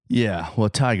 Yeah, well,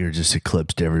 Tiger just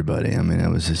eclipsed everybody. I mean, it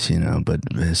was just, but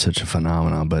it's such a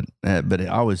phenomenon. But it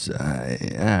always,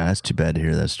 that's too bad to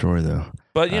hear that story, though.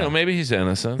 But maybe he's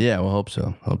innocent. Yeah, well, hope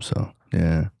so.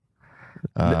 Yeah.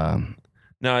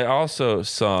 Now I also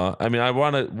saw. I mean,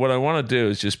 what I want to do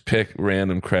is just pick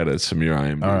random credits from your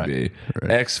IMDb. All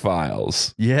right.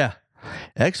 X-Files. Yeah,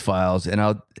 X-Files,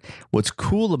 and what's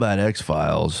cool about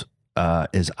X-Files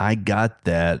is I got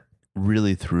that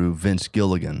really through Vince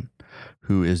Gilligan,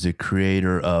 who is the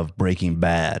creator of Breaking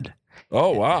Bad. Oh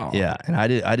wow! Yeah, and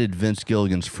I did Vince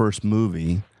Gilligan's first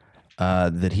movie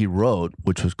that he wrote,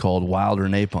 which was called Wilder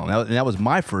Napalm. That was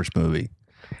my first movie,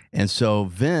 and so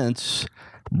Vince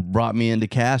brought me into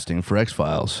casting for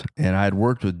X-Files, and I had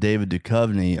worked with David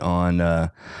Duchovny on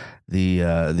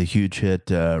the huge hit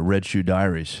Red Shoe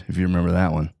Diaries, if you remember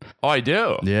that one. Oh, I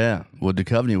do. Yeah, well,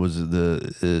 Duchovny was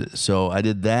so I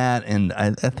did that, and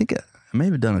I think I may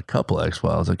have done a couple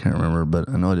X-Files. I can't remember, but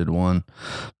I know I did one.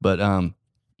 But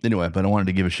anyway, but I wanted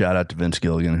to give a shout out to Vince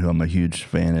Gilligan, who I'm a huge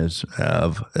fan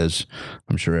of, as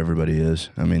I'm sure everybody is.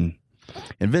 I mean,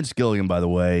 and Vince Gilligan, by the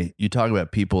way, you talk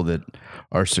about people that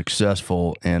are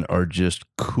successful and are just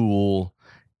cool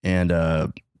and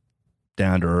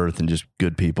down to earth and just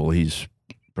good people. He's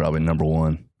probably number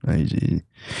one. He's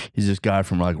this guy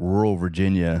from like rural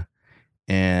Virginia,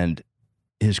 and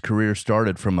his career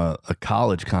started from a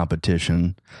college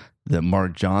competition that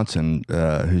Mark Johnson,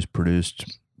 who's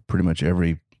produced pretty much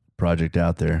every project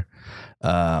out there.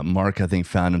 Mark, I think,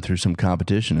 found him through some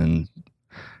competition, and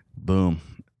boom,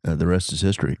 the rest is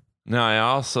history. Now, I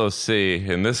also see,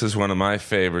 and this is one of my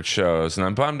favorite shows, and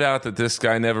I'm bummed out that this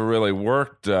guy never really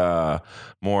worked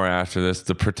more after this,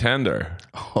 The Pretender.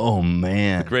 Oh,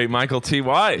 man. Great Michael T.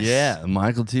 Weiss. Yeah,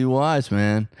 Michael T. Weiss,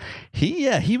 man.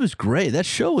 He was great. That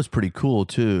show was pretty cool,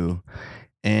 too.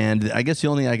 And I guess the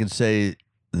only thing I can say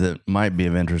that might be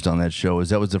of interest on that show is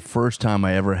that was the first time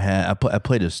I ever had, I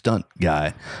played a stunt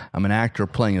guy. I'm an actor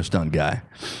playing a stunt guy.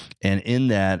 And in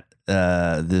that,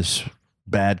 this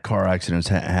bad car accident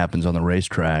happens on the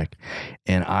racetrack,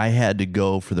 and I had to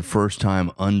go for the first time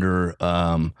under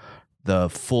the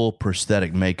full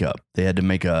prosthetic makeup. They had to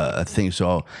make a thing.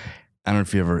 So I don't know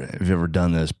if you've ever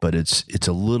done this, but it's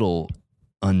a little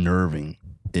unnerving,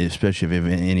 especially if you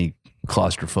have any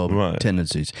claustrophobic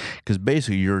tendencies, because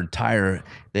basically your entire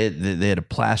they had a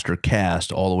plaster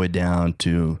cast all the way down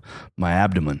to my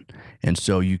abdomen, and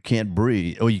so you can't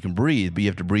breathe. Oh, you can breathe, but you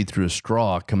have to breathe through a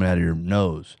straw coming out of your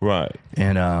nose. Right.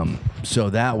 And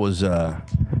so that was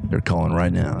they're calling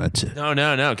right now. That's it.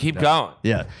 No. Keep going.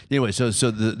 Yeah. Anyway, so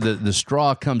the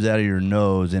straw comes out of your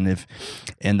nose, and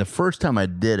the first time I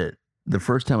did it,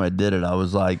 I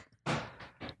was like,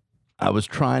 I was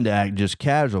trying to act just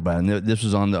casual about it. And this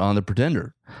was on the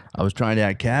Pretender. I was trying to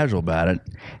act casual about it,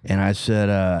 and I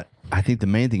said, I think the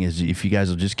main thing is if you guys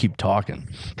will just keep talking,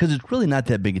 because it's really not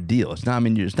that big a deal. It's not. I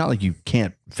mean, it's not like you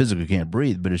physically can't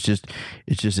breathe, but it's just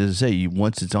as I say,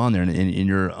 once it's on there and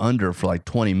you're under for like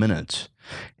 20 minutes,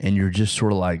 and you're just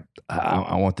sort of like,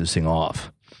 I want this thing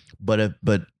off. But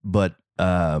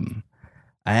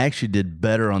I actually did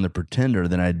better on the Pretender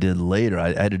than I did later.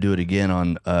 I had to do it again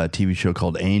on a TV show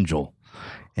called Angel.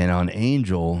 And on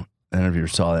Angel, I don't know if you ever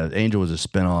saw that. Angel was a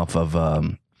spinoff of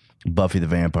Buffy the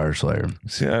Vampire Slayer.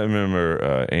 See, I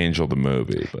remember Angel the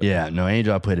movie. But. Yeah, no,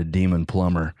 Angel, I played a demon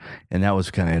plumber, and that was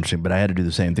kind of interesting. But I had to do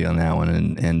the same thing on that one.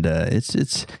 And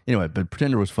it's anyway, but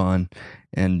Pretender was fun.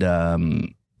 And yeah,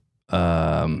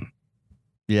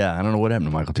 I don't know what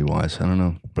happened to Michael T. Weiss. I don't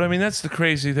know. But I mean, that's the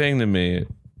crazy thing to me.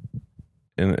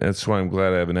 And that's why I'm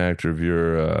glad I have an actor of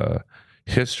your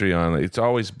history on it. It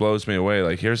always blows me away.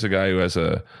 Like, here's a guy who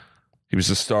he was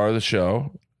the star of the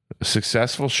show, a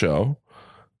successful show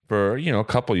for, a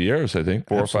couple years, I think,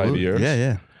 4 or 5 years.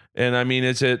 Yeah. And I mean,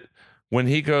 is it when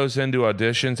he goes into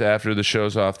auditions after the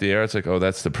show's off the air, it's like, oh,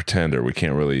 that's the Pretender. We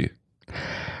can't really.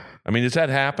 I mean, does that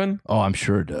happen? Oh, I'm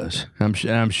sure it does. I'm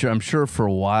sure for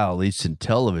a while, at least in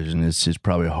television, it's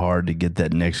probably hard to get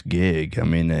that next gig. I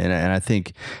mean, and I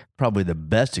think probably the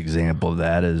best example of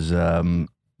that is Tom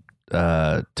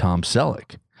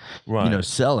Selleck. Right. You know,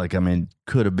 Selleck, I mean,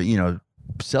 could have been, you know,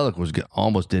 Selleck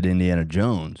almost did Indiana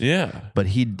Jones. Yeah. But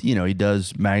he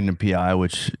does Magnum PI,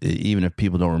 which even if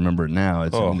people don't remember it now, I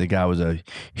mean, the guy was a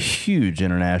huge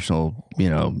international, you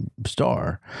know,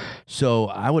 star. So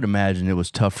I would imagine it was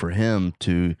tough for him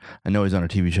to. I know he's on a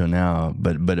TV show now,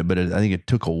 but I think it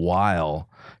took a while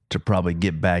to probably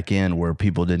get back in where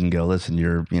people didn't go, listen,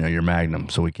 you're Magnum,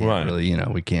 so we can't really, you know,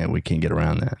 we can't get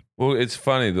around that. Well, it's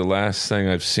funny. The last thing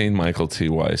I've seen Michael T.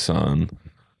 Weiss on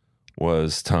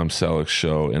was Tom Selleck's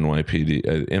show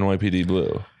NYPD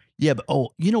Blue. Yeah, but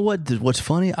you know what? What's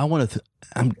funny?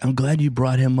 I'm glad you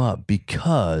brought him up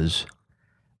because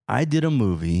I did a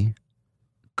movie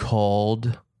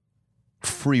called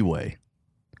Freeway,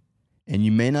 and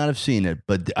you may not have seen it,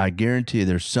 but I guarantee you,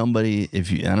 there's somebody.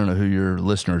 I don't know who your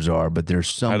listeners are, but there's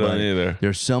somebody. I don't either.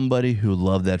 There's somebody who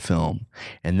loved that film,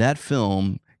 and that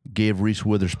film gave Reese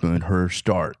Witherspoon her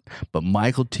start. But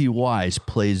Michael T. Weiss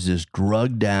plays this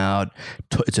drugged out.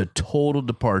 It's a total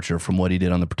departure from what he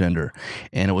did on The Pretender.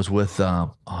 And it was with,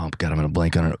 oh, God, I'm going to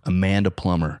blank on it, Amanda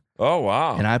Plummer. Oh,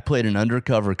 wow. And I played an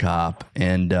undercover cop,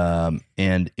 and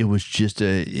it was just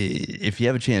if you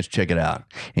have a chance, check it out.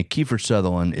 And Kiefer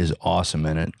Sutherland is awesome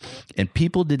in it. And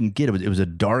people didn't get it. It was a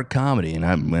dark comedy,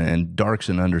 and dark's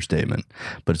an understatement,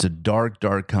 but it's a dark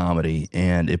comedy.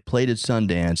 And it played at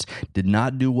Sundance, did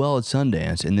not do well at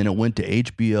Sundance, and then it went to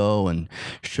HBO and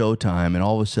Showtime, and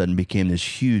all of a sudden became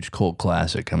this huge cult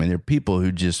classic. I mean, there are people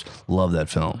who just love that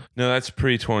film. No, that's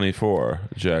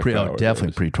pre-24, Jack Bauer.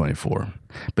 Definitely pre-24.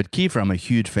 But Kiefer, I'm a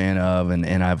huge fan of, and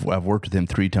I've worked with him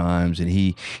 3 times, and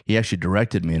he actually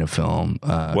directed me in a film.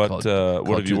 What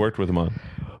have you worked with him on?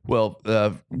 Well,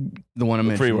 the one I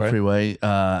mentioned, Freeway.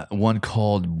 One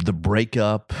called The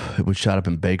Breakup. It was shot up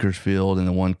in Bakersfield, and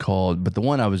the one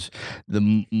I was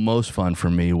the most fun for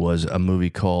me was a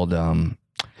movie called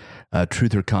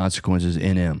Truth or Consequences,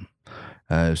 NM,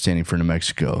 standing for New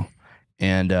Mexico,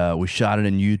 and we shot it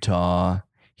in Utah.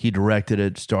 He directed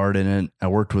it, starred in it. I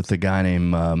worked with a guy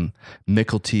named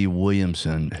Michael T.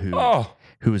 Williamson,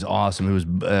 who was awesome. Who was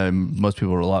a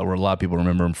lot of people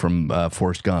remember him from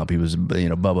Forrest Gump. He was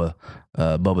Bubba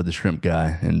the Shrimp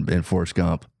guy in Forrest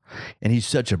Gump, and he's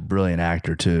such a brilliant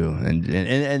actor too. And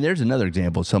there's another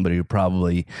example of somebody who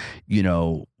probably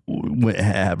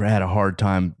had a hard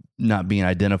time not being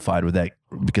identified with that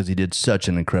because he did such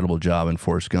an incredible job in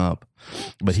Forrest Gump.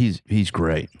 But he's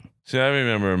great. See, I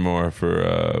remember him more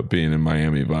for being in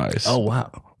Miami Vice. Oh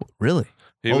wow, really?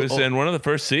 He was in one of the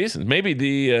first seasons, maybe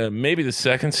the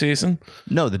second season.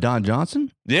 No, the Don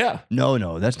Johnson. Yeah.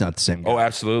 No, that's not the same guy. Oh,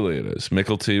 absolutely, it is.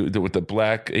 Michael T. with the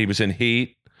black. He was in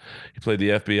Heat. He played the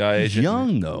FBI agent. He's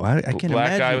young though. I can't imagine.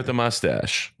 Black guy with the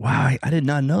mustache. Wow, I did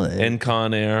not know that. In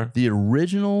Con Air. The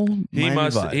original.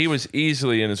 He was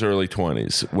easily in his early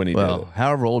 20s when he did it.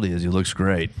 However old he is, he looks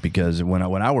great because when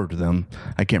I worked with him,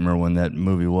 I can't remember when that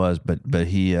movie was, but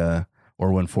he or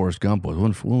when Forrest Gump was.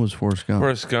 When was Forrest Gump?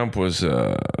 Forrest Gump was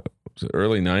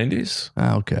early 90s.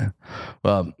 Ah, okay.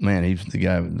 Well, man, he's the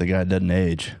guy doesn't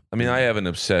age. I mean, I have an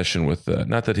obsession with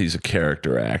not that he's a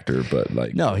character actor, but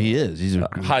like no, he is. He's a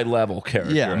high level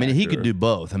character. Yeah, I mean, he could do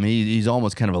both. I mean, he's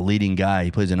almost kind of a leading guy.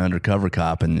 He plays an undercover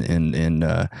cop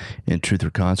in Truth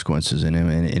or Consequences,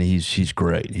 and he's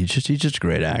great. He's just a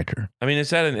great actor. I mean,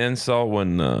 is that an insult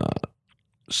when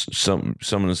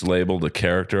someone is labeled a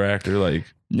character actor? Like,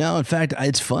 no, in fact,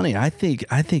 it's funny. I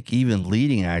think even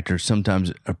leading actors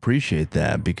sometimes appreciate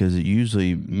that because it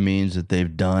usually means that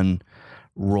they've done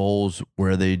roles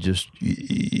where they just,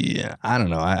 I don't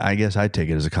know. I guess I take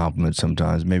it as a compliment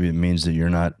sometimes. Maybe it means that you're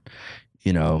not,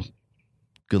 good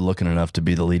looking enough to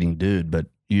be the leading dude, but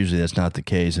usually that's not the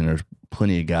case. And there's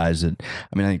plenty of guys that,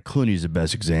 I mean, I think Clooney's the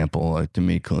best example. Like, to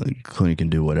me, Clooney can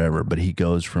do whatever, but he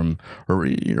goes from, or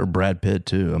Brad Pitt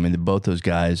too. I mean, both those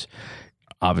guys,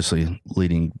 obviously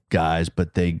leading guys,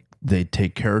 but they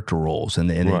take character roles and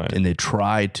they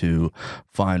try to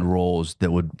find roles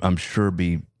that would, I'm sure,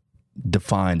 be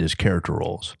defined as character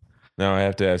roles. Now I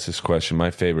have to ask this question.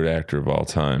 My favorite actor of all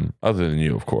time, other than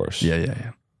you, of course.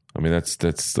 Yeah. I mean,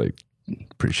 that's like,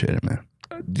 appreciate it, man.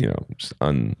 It's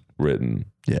unwritten,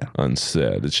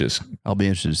 unsaid. It's just. I'll be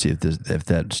interested to see if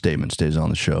that statement stays on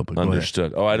the show. But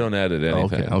understood. Oh, I don't edit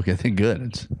anything. Okay, then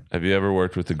good. Have you ever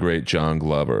worked with the great John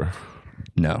Glover?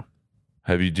 No.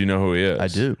 Do you know who he is? I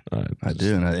do. I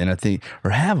do, and I think,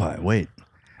 or have I? Wait,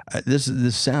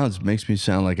 this makes me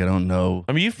sound like I don't know.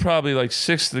 I mean, you've probably like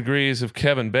 6 degrees of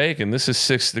Kevin Bacon. This is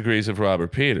 6 degrees of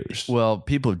Robert Peters. Well,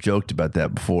 people have joked about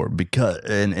that before because,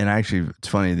 and actually, it's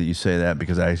funny that you say that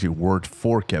because I actually worked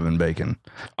for Kevin Bacon.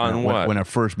 On what? When I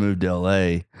first moved to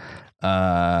L.A.,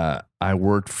 I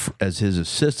worked as his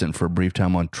assistant for a brief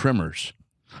time on Tremors.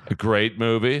 A great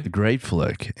movie. A great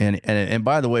flick. And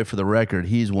by the way, for the record,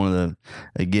 he's one of the,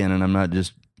 again, and I'm not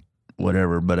just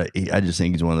whatever, but I just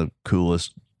think he's one of the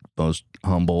coolest, most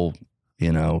humble,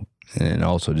 and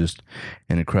also just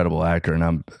an incredible actor. And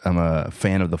I'm a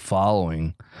fan of The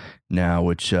Following now,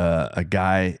 which the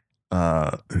guy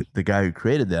who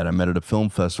created that, I met at a film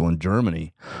festival in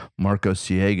Germany, Marco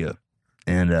Siega.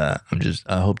 And I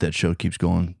hope that show keeps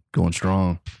going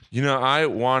strong. I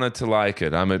wanted to like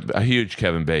it. I'm a huge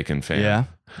Kevin Bacon fan. Yeah.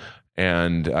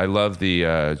 And I love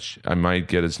I might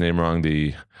get his name wrong,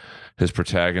 his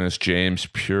protagonist, James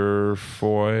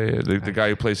Purefoy, the guy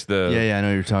who plays the... Yeah, I know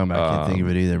what you're talking about. I can't think of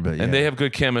it either, but yeah. And they have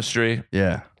good chemistry.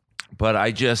 Yeah. But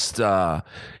I just,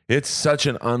 it's such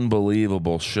an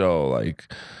unbelievable show.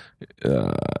 Like,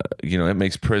 it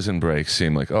makes Prison Break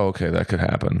seem like, oh, okay, that could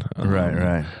happen.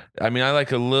 Right. I mean, I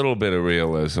like a little bit of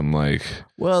realism, like...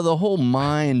 Well, the whole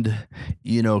mind,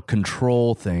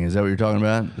 control thing, is that what you're talking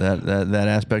about? That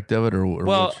aspect of it? Or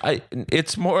well,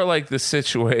 it's more like the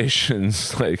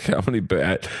situations, like how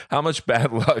much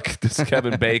bad luck does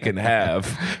Kevin Bacon have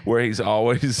where he's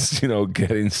always,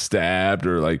 getting stabbed,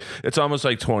 or like, it's almost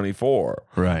like 24.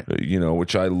 Right.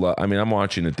 Which I love. I mean, I'm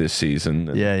watching it this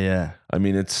season. Yeah. I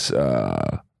mean, it's...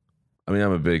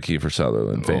 I'm a big Kiefer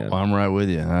Sutherland fan. Well, I'm right with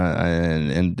you.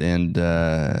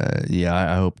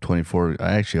 I hope 24.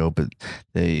 I actually hope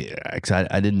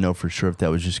I didn't know for sure if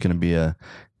that was just going to be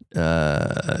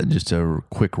just a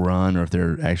quick run, or if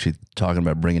they're actually talking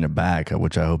about bringing it back,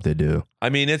 which I hope they do. I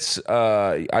mean, it's.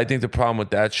 I think the problem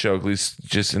with that show, at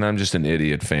least, and I'm just an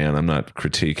idiot fan. I'm not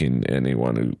critiquing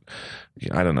anyone who.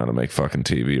 I don't know how to make fucking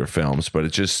TV or films, but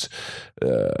it just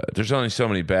there's only so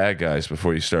many bad guys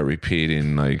before you start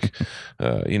repeating. Like,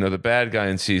 the bad guy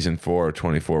in season 4 of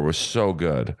 24 was so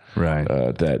good, right?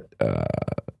 I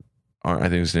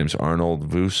think his name's Arnold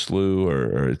Vosloo,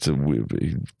 or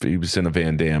he was in a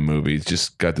Van Damme movie. He's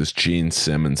just got this Gene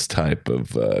Simmons type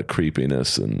of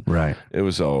creepiness, and right. It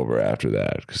was over after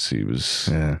that because he was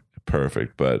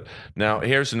perfect. But now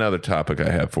here's another topic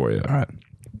I have for you. All right.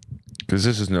 Because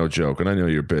this is no joke, and I know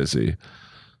you're busy,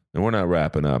 and we're not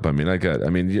wrapping up. I mean, I could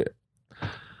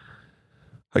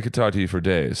talk to you for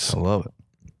days. I love it.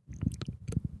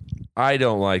 I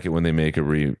don't like it when they make a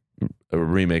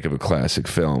remake of a classic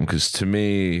film, because to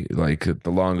me, like The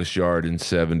Longest Yard in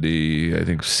 70, I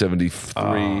think 73.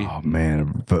 Oh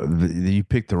man, but you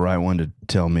picked the right one to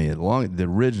tell me. The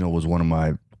original was one of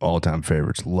my all-time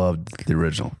favorites. Loved the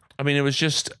original. I mean, it was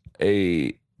just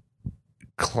a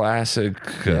classic,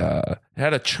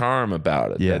 had a charm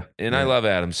about it. I love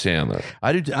Adam Sandler.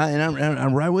 I do, and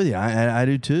I'm right with you. I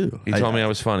do too. He told me I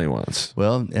was funny once.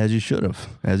 Well, as you should have,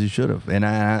 and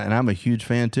I'm a huge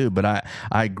fan too. But I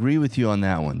agree with you on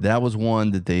that one. That was one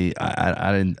that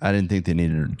I didn't think they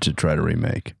needed to try to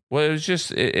remake. Well, it was just,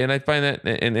 and I find that,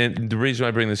 and the reason why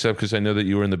I bring this up, because I know that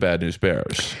you were in the Bad News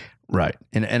Bears. Right,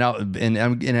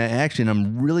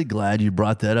 I'm really glad you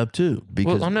brought that up too,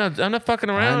 because I'm not fucking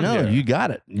around. I know here. You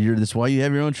got it. That's why you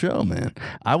have your own show, man.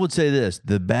 I would say this: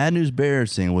 the Bad News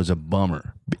Bears thing was a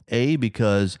bummer.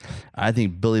 Because I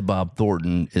think Billy Bob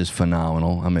Thornton is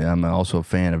phenomenal. I mean, I'm also a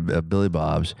fan of Billy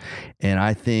Bob's, and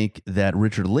I think that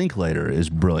Richard Linklater is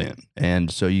brilliant. And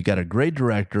so you got a great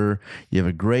director, you have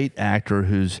a great actor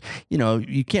who's,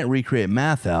 you can't recreate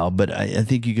Mathau, but I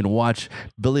think you can watch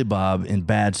Billy Bob in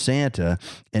Bad Santa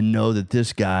and know that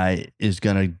this guy is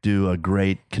going to do a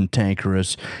great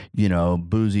cantankerous,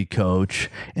 boozy coach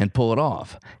and pull it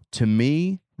off. To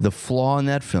me, the flaw in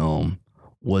that film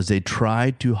was they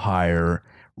tried to hire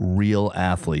real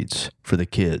athletes for the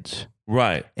kids.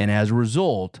 Right. And as a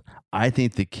result, I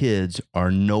think the kids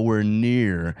are nowhere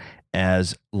near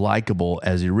as likable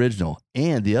as the original.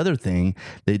 And the other thing,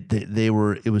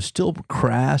 it was still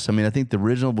crass. I mean, I think the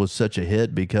original was such a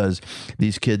hit because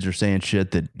these kids are saying shit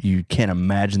that you can't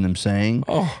imagine them saying.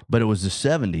 Oh. But it was the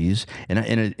 70s. And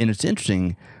it's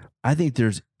interesting. I think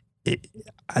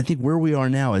where we are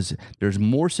now is there's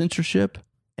more censorship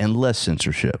and less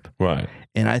censorship. Right.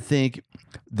 And I think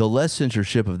the less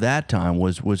censorship of that time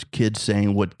was kids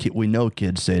saying what we know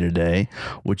kids say today,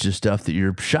 which is stuff that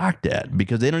you're shocked at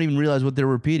because they don't even realize what they're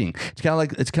repeating. It's kind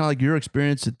of like your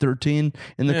experience at 13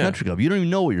 in the country club. You don't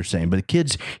even know what you're saying, but the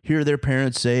kids hear their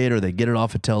parents say it, or they get it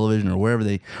off of television or wherever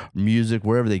they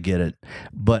get it.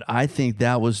 But I think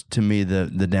that was, to me,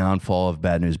 the downfall of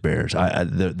Bad News Bears,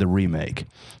 the remake.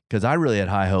 because I really had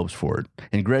high hopes for it.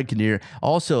 And Greg Kinnear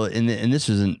also, and this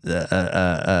isn't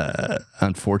a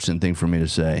unfortunate thing for me to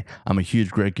say, I'm a huge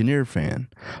Greg Kinnear fan,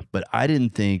 but I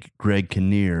didn't think Greg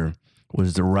Kinnear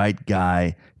was the right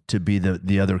guy to be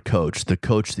the other coach, the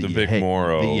coach that Vic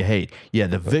Morrow. that you hate. Yeah,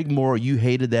 the Vic Morrow, you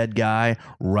hated that guy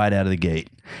right out of the gate.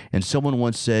 And someone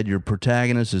once said, your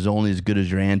protagonist is only as good as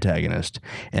your antagonist.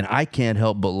 And I can't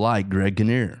help but like Greg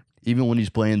Kinnear. Even when he's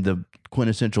playing the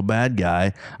quintessential bad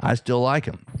guy, I still like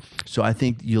him. So I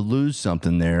think you lose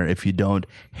something there if you don't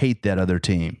hate that other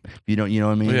team. If you don't, you know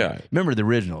what I mean? Yeah. Remember the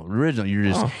original. The original, you're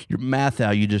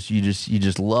Mathau, you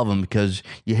just love him because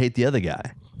you hate the other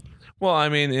guy. Well, I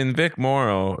mean, in Vic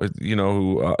Morrow,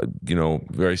 who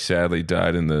very sadly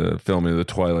died in the filming of The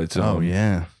Twilight Zone. Oh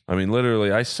yeah. I mean,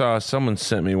 literally, I saw someone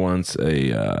sent me once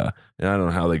and I don't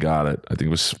know how they got it. I think it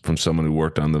was from someone who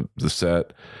worked on the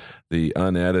set, the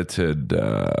unedited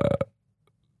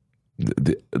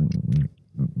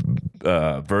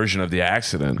version of the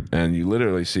accident, and you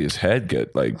literally see his head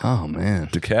get Oh man.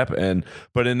 decapitated.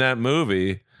 But in that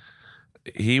movie,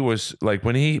 he was like,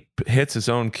 when he hits his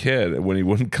own kid when he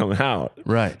wouldn't come out,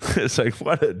 Right. it's like,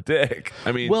 what a dick.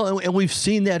 I mean, Well, and we've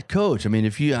seen that coach. I mean, I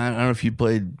don't know if you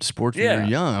played sports when you were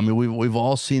young. I mean, we've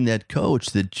all seen that coach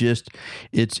that just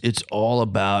it's all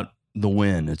about the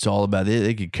win. It's all about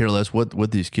they could care less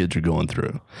what these kids are going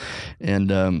through,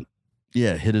 and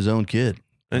hit his own kid.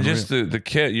 and just the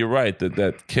kid, you're right,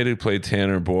 that kid who played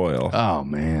Tanner Boyle. Oh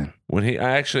man. When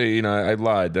I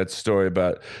lied. That story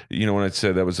about, when I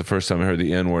said that was the first time I heard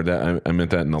the N-word, that I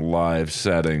meant that in a live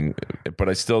setting, but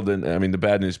I still didn't. I mean, the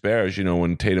Bad News Bears,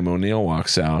 when Tatum O'Neal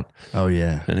walks out. Oh,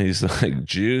 yeah. And he's like,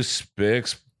 Juice,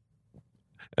 Bix,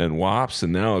 and Wops,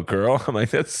 and now a girl. I'm like,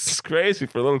 that's crazy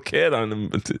for a little kid on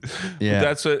them. Yeah.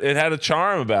 That's what, it had a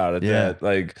charm about it. Yeah.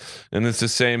 And it's the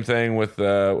same thing with,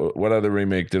 what other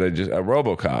remake did I just,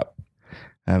 RoboCop.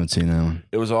 I haven't seen that one.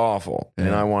 It was awful,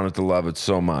 and I wanted to love it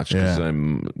so much because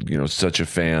I'm, such a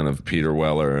fan of Peter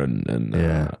Weller,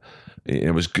 and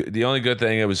it was good. The only good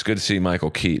thing, it was good to see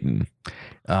Michael Keaton.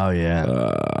 Oh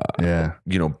yeah,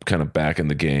 kind of back in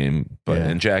the game,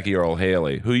 and Jackie Earl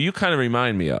Haley, who you kind of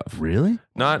remind me of. Really?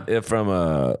 Not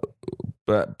from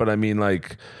but I mean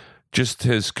just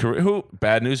his career. Who?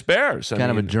 Bad News Bears.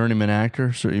 Kind of a journeyman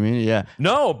actor. So you mean, yeah?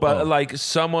 No, but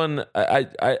someone. I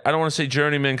don't want to say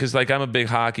journeyman because I'm a big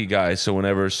hockey guy. So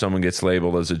whenever someone gets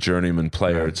labeled as a journeyman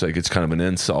player, it's it's kind of an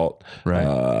insult.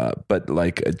 Right. But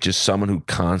just someone who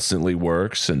constantly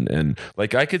works and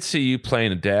I could see you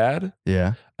playing a dad.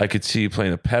 Yeah. I could see you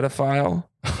playing a pedophile.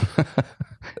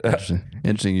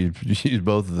 Interesting. You use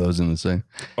both of those in the same.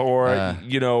 Or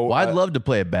well, I'd love to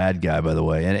play a bad guy, by the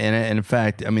way, and in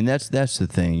fact, I mean that's the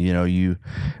thing.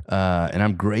 And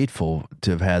I'm grateful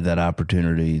to have had that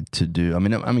opportunity to do. I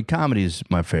mean, comedy is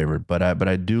my favorite, but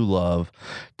I do love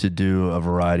to do a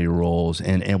variety of roles.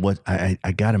 And what I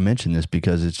got to mention this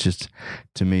because it's just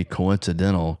to me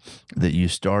coincidental that you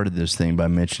started this thing by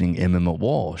mentioning M. Emmett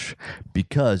Walsh,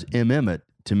 because M. Emmett,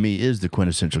 to me, is the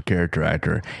quintessential character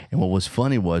actor. And what was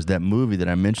funny was that movie that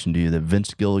I mentioned to you that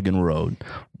Vince Gilligan wrote,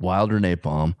 Wilder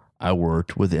Napalm, I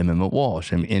worked with M. Emmett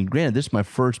Walsh. And granted, this is my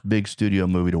first big studio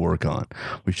movie to work on.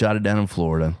 We shot it down in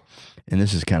Florida. And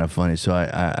this is kind of funny. So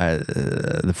I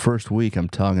the first week I'm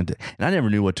talking to, and I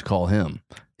never knew what to call him.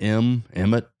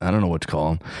 Emmett, I don't know what to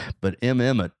call him. But M.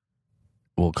 Emmett,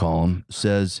 we'll call him,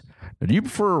 says, do you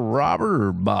prefer Robert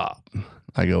or Bob?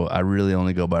 I go, I really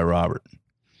only go by Robert.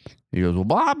 He goes, well,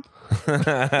 Bob.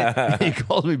 He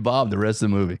calls me Bob the rest of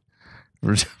the movie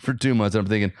for 2 months. I'm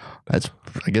thinking I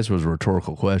guess it was a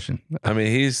rhetorical question. I mean,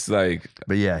 he's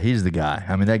but yeah, he's the guy.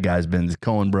 I mean, that guy's been the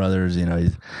Coen Brothers. I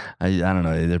don't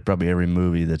know. There's probably every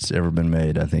movie that's ever been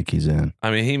made. I think he's in.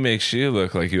 I mean, he makes you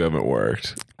look like you haven't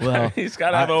worked. Well, he's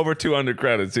got to have over 200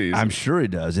 credits. I'm sure he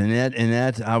does, and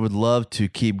that I would love to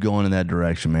keep going in that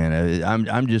direction, man.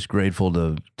 I'm just grateful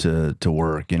to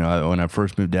work. When I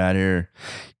first moved out here,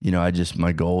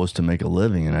 my goal was to make a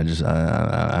living, and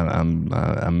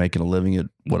I'm making a living at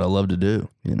what I love to do.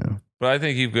 But I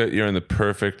think you're in the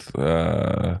perfect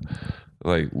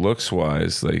looks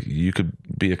wise, you could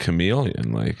be a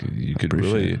chameleon. You could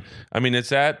really. I mean, it's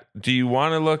that. Do you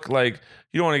want to look like?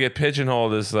 You don't want to get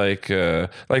pigeonholed as like the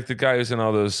guy who's in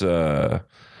all those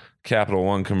Capital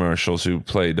One commercials who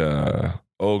played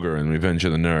Ogre in Revenge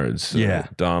of the Nerds. Yeah,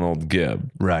 Donald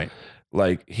Gibb. Right.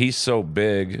 He's so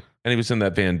big. And he was in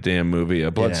that Van Damme movie,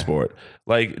 Bloodsport.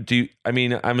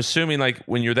 I'm assuming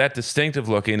when you're that distinctive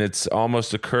looking, it's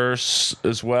almost a curse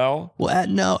as well? Well,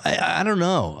 no, I don't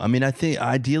know. I mean, I think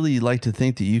ideally you like to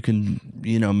think that you can,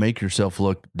 make yourself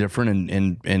look different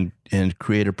and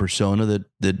create a persona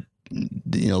that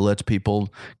lets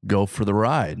people go for the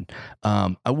ride.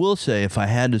 I will say, if I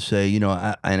had to say, and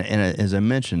as I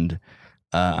mentioned,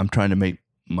 I'm trying to make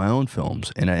my own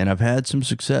films, and I've had some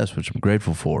success, which I'm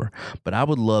grateful for. But I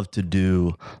would love to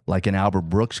do like an Albert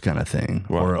Brooks kind of thing,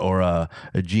 Right. or a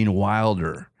Gene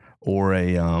Wilder, or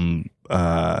a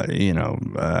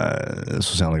this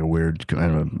will sound like a weird.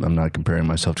 I'm not comparing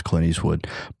myself to Clint Eastwood,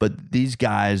 but these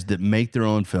guys that make their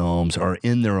own films are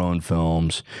in their own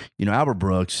films. Albert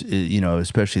Brooks,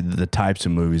 especially the types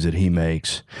of movies that he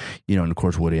makes, and of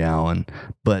course Woody Allen,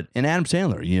 and Adam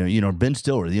Sandler, Ben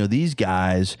Stiller, these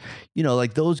guys,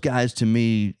 like those guys to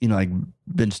me, like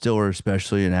Ben Stiller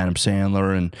especially, and Adam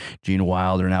Sandler and Gene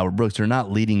Wilder and Albert Brooks, they're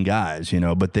not leading guys,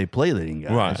 but they play leading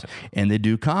guys, Right. and they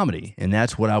do comedy, and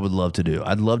that's what I would love to do.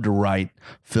 I'd love to write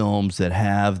films that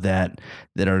have that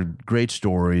are great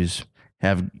stories,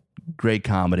 have great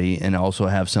comedy, and also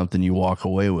have something you walk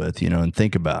away with, and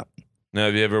think about. Now,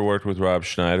 have you ever worked with Rob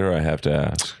Schneider? I have to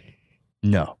ask.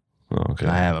 No. Oh, okay.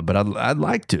 I haven't, but I'd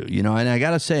like to, and I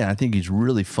gotta say, I think he's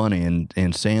really funny in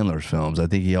Sandler's films. I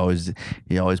think he always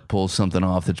pulls something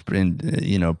off that's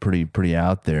pretty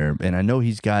out there. And I know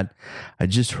I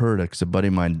just heard it because a buddy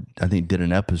of mine, I think, did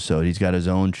an episode. He's got his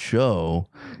own show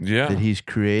that he's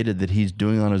created that he's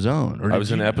doing on his own. Or I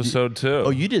was in episode 2. Oh,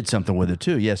 you did something with it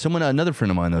too. Yeah, another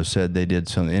friend of mine though said they did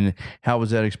something. And how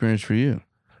was that experience for you?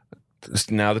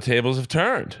 Now the tables have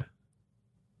turned.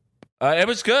 It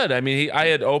was good. I mean, I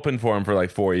had opened for him for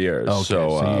like 4 years, Okay,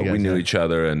 so you guys we knew had- each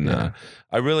other, and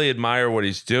I really admire what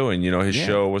he's doing. His Yeah.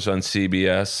 show was on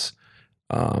CBS,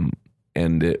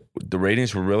 and the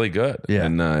ratings were really good. Yeah.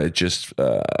 And it just,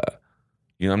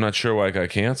 I'm not sure why it got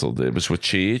canceled. It was with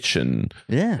Cheech, and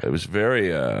Yeah. it was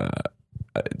very,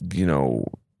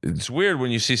 it's weird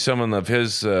when you see someone of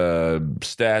his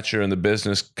stature in the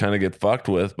business kind of get fucked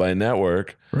with by a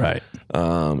network. Right.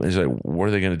 It's like, what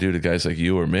are they going to do to guys like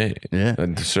you or me? Yeah.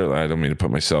 And certainly, I don't mean to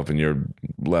put myself in your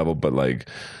level, but like,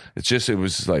 it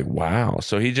was like, wow.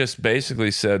 So he just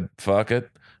basically said, fuck it.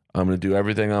 I'm going to do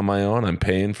everything on my own. I'm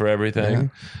paying for everything.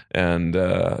 And,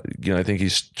 I think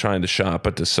he's trying to shop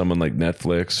it to someone like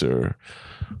Netflix, or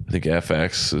I think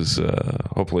FX is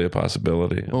hopefully a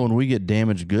possibility. Well, when we get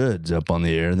Damaged Goods up on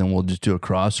the air, then we'll just do a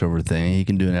crossover thing. He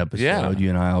can do an episode. Yeah. You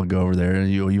and I will go over there.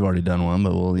 You've already done one,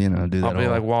 but we'll do that. I'll be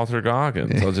like Walter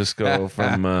Goggins. I'll just go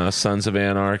from Sons of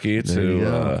Anarchy There you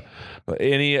to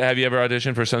have you ever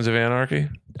auditioned for Sons of Anarchy?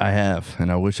 I have,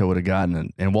 and I wish I would have gotten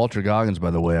it. And Walter Goggins,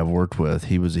 by the way, I've worked with.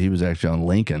 He was actually on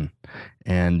Lincoln,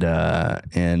 and I've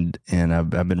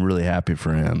been really happy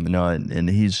for him. And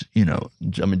he's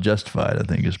Justified, I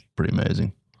think, is pretty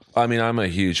amazing. I mean, I'm a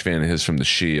huge fan of his from The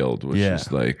Shield, which Yeah.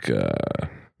 is like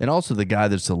And also the guy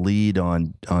that's the lead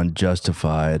on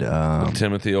Justified.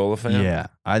 Timothy Olyphant. Yeah,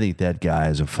 I think that guy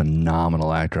is a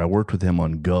phenomenal actor. I worked with him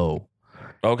on Go.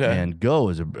 Okay. And Go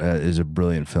is a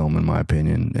brilliant film in my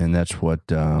opinion, and that's what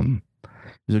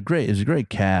is a great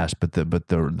cast. But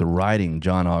the writing,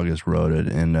 John August wrote it,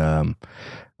 and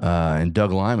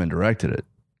Doug Liman directed it.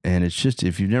 And it's just,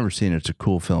 if you've never seen it, it's a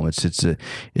cool film. It's the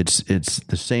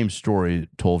same story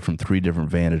told from 3 different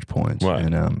vantage points, Right.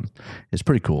 and it's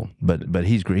pretty cool. But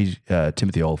he's great.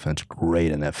 Timothy Olyphant's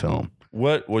great in that film.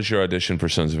 What was your audition for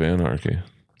Sons of Anarchy?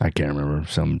 I can't remember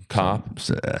some Cop?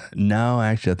 No,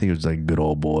 actually, I think it was like Good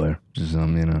Old Boy. Just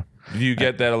Do you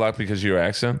get that a lot because of your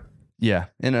accent? Yeah,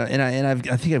 and I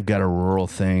think I've got a rural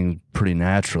thing pretty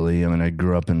naturally. I mean, I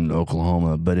grew up in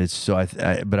Oklahoma, but it's so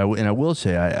I will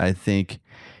say I think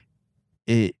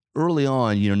it early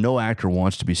on. No actor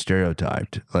wants to be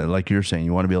stereotyped, like you're saying.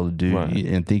 You want to be able to do Right.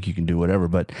 and think you can do whatever.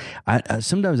 But I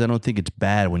sometimes I don't think it's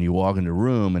bad when you walk into a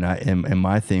room and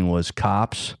my thing was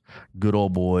cops, good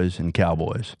old boys, and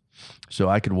cowboys. So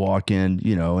I could walk in,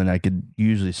 and I could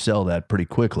usually sell that pretty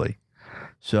quickly.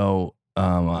 So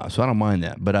I don't mind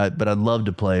that, but I'd love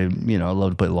to play, I'd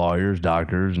love to play lawyers,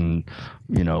 doctors, and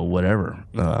whatever.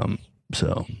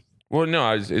 Well,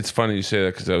 no, it's funny you say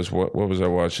that because what was I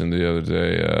watching the other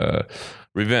day?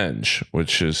 Revenge,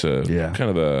 which is kind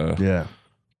of a Yeah.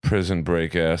 Prison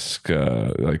Break-esque,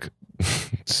 like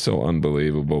so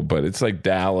unbelievable, but it's like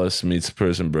Dallas meets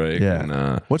Prison Break. Yeah.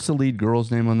 And, What's the lead girl's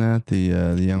name on that? The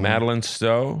young one? Madeline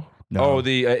Stowe. No. Oh,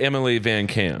 the Emily Van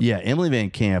Camp. Yeah, Emily Van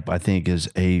Camp, I think, is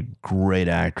a great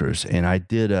actress, and I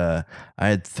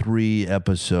had 3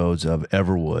 episodes of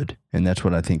Everwood, and that's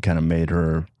what I think kind of made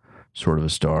her sort of a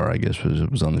star. I guess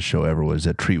was on the show Everwood. Is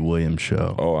that Treat Williams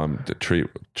show? Oh, I'm the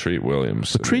Treat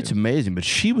Williams. Treat's amazing, but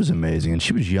she was amazing, and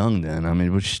she was young then. I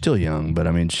mean, but she's still young, but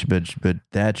I mean, but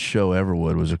that show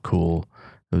Everwood was a cool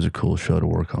show to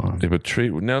work on. Yeah, but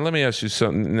Treat. Now, let me ask you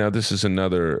something. Now, this is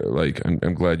another, like,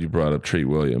 I'm glad you brought up Treat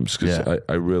Williams because Yeah.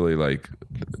 I really like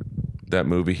that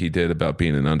movie he did about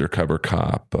being an undercover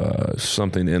cop,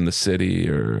 something in the city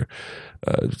or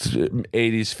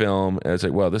 80s film. And it's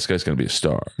like, well, this guy's going to be a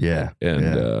star. Yeah.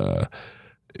 And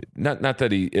not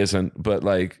that he isn't, but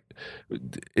like,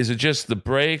 is it just the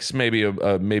breaks? Maybe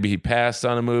maybe he passed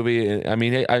on a movie. I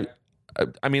mean,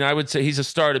 I would say he's a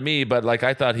star to me, but like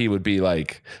I thought he would be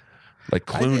like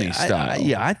Clooney style.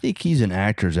 I think he's an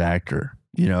actor's actor,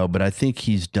 but I think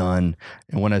he's done.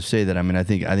 And when I say that, I mean I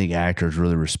think actors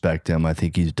really respect him. I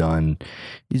think he's done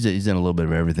a little bit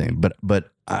of everything. But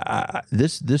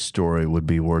this story would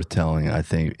be worth telling. I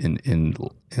think in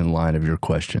line of your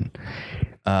question.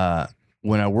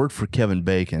 When I worked for Kevin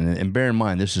Bacon, and bear in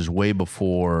mind, this is way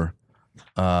before,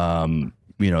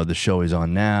 the show he's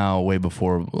on now, way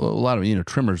before a lot of,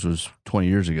 Tremors was 20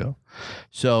 years ago.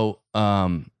 So,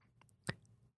 and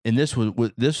this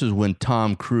is when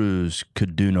Tom Cruise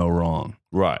could do no wrong.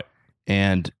 Right.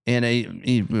 And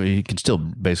he can still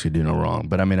basically do no wrong.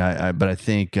 But I mean, I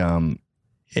think,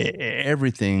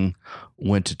 everything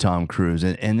went to Tom Cruise.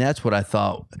 And that's what I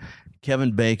thought.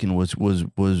 Kevin Bacon was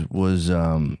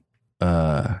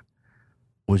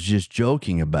just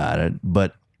joking about it,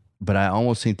 but I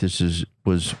almost think this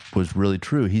was really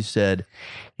true. He said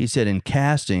in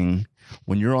casting,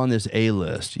 when you're on this A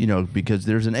list, because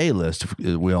there's an A list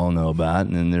we all know about,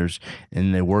 and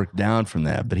they work down from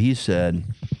that. But he said,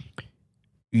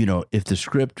 if the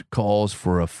script calls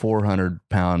for a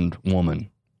 400-pound woman,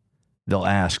 they'll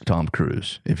ask Tom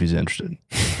Cruise if he's interested.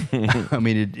 I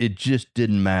mean, it just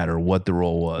didn't matter what the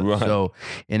role was. Right. So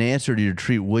in answer to your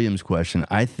Treat Williams question,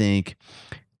 I think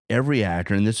every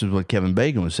actor, and this is what Kevin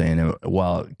Bacon was saying,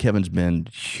 while Kevin's been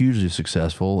hugely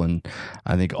successful and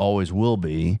I think always will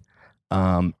be,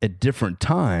 at different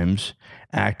times,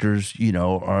 actors,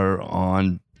 are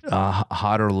on a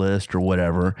hotter list or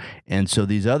whatever. And so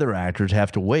these other actors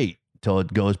have to wait till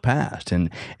it goes past. And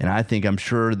I'm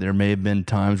sure there may have been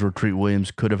times where Treat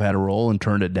Williams could have had a role and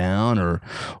turned it down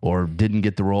or didn't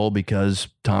get the role because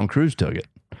Tom Cruise took it.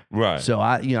 Right. So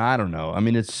I don't know. I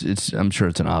mean, it's I'm sure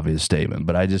it's an obvious statement,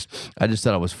 but I just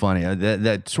thought it was funny.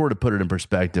 That sort of put it in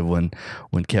perspective when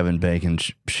Kevin Bacon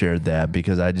shared that,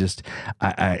 because I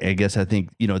guess I think,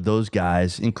 those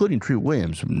guys, including Treat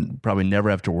Williams, probably never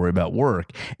have to worry about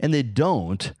work, and they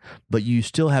don't, but you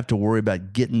still have to worry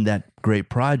about getting that great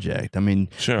project. I mean,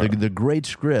 sure. the great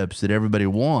scripts that everybody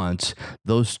wants,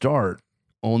 those start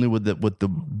only with the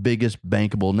biggest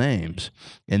bankable names,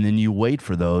 and then you wait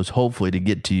for those hopefully to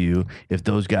get to you if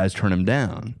those guys turn them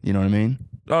down. You know what I mean?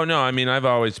 Oh no, I mean I've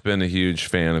always been a huge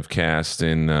fan of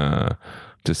casting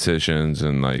decisions,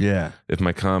 and if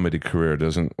my comedy career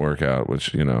doesn't work out,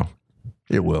 which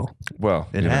it will. Well,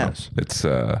 it has. It's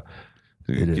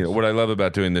what I love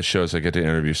about doing this show is I get to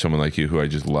interview someone like you who I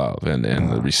just love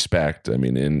and respect. I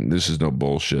mean, and this is no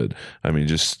bullshit. I mean,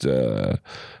 just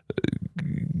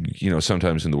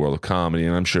sometimes in the world of comedy,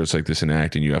 and I'm sure it's like this in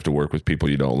acting, you have to work with people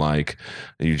you don't like,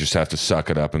 and you just have to suck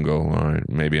it up and go, all right,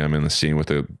 maybe I'm in the scene with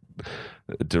a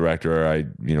director I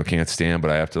can't stand,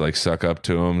 but I have to like suck up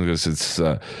to him because it's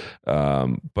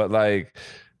but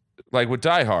like with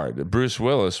Die Hard, Bruce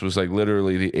Willis was like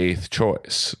literally the 8th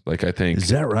choice. Like I think, is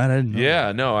that right? I didn't know.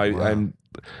 Yeah, no, Wow.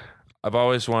 I've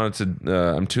always wanted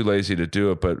to. I'm too lazy to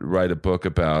do it, but write a book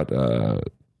about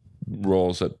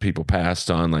roles that people passed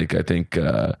on. Like I think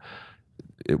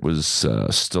it was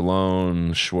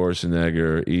Stallone,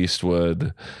 Schwarzenegger,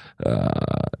 Eastwood.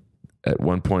 At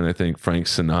one point, I think Frank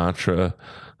Sinatra.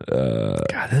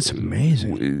 God, that's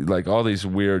amazing. Like all these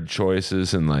weird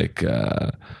choices, and like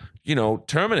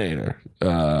Terminator.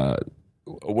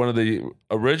 One of the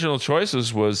original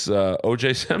choices was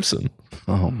O.J. Simpson.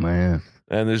 Oh man!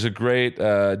 And there's a great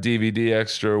DVD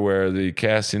extra where the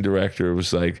casting director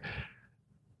was like,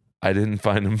 I didn't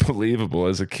find him believable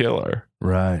as a killer.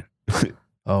 Right.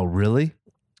 Oh, really?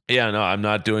 Yeah, no, I'm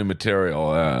not doing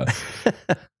material.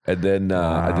 And then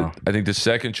Wow. I think the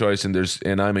second choice,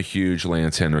 and I'm a huge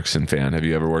Lance Henriksen fan. Have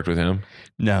you ever worked with him?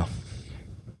 No.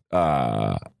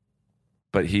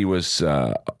 But he was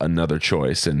another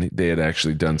choice, and they had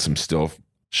actually done some still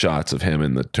shots of him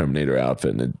in the Terminator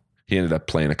outfit, and he ended up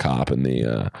playing a cop in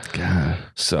the. God.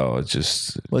 So it's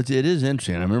just. Well, it is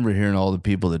interesting. I remember hearing all the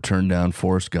people that turned down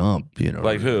Forrest Gump.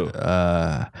 Like who?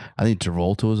 I think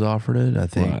Travolta was offered it. I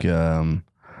think. Right.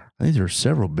 I think there are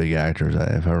several big actors,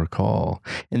 if I recall.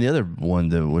 And the other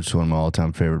one, which is one of my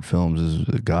all-time favorite films, is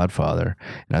Godfather.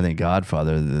 And I think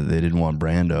Godfather, they didn't want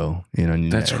Brando.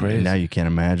 That's crazy. Now you can't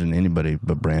imagine anybody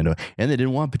but Brando. And they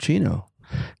didn't want Pacino.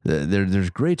 There's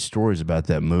great stories about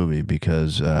that movie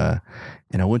because, and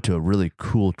I went to a really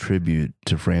cool tribute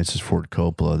to Francis Ford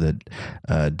Coppola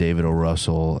that David O.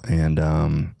 Russell and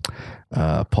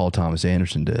Paul Thomas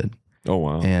Anderson did. Oh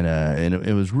wow. And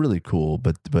it was really cool.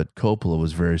 But Coppola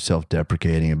was very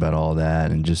self-deprecating about all that,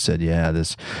 and just said, "Yeah,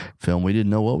 this film, we didn't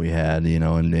know what we had,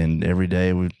 and every day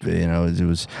it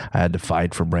was I had to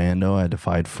fight for Brando, I had to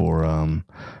fight for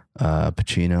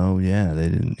Pacino. Yeah, they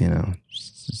didn't,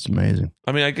 it's amazing."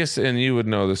 I mean, I guess, and you would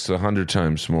know this 100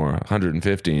 times more,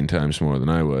 115 times more than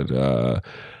I would.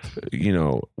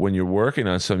 When you're working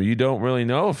on something, you don't really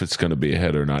know if it's going to be a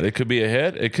hit or not. It could be a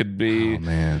hit. It could be, Oh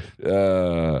man,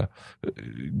 a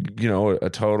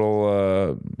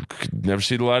total, could never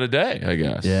see the light of day, I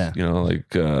guess. Yeah.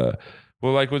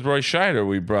 Like with Roy Scheider,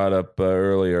 we brought up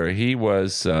earlier, he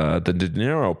was the De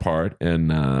Niro part in,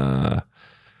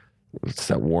 what's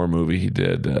that war movie he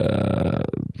did?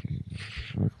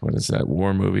 What is that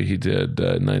war movie he did?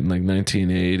 Like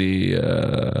 1980.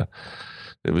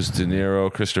 It was De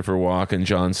Niro, Christopher Walken,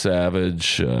 John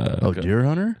Savage. Deer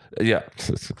Hunter? Yeah,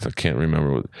 I can't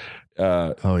remember.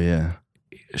 Oh yeah.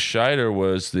 Scheider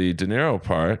was the De Niro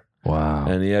part. Wow.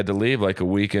 And he had to leave like a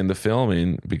week into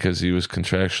filming because he was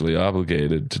contractually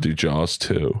obligated to do Jaws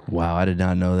 2. Wow, I did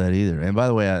not know that either. And by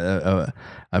the way,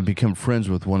 I've become friends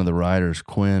with one of the writers,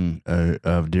 Quinn,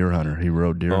 of Deer Hunter. He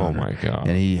wrote Deer Hunter. Oh my God.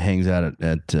 And he hangs out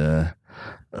at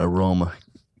Aroma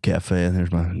Cafe.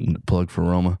 There's my plug for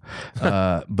Aroma.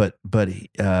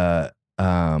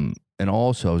 And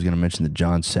also I was going to mention that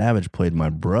John Savage played my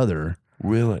brother.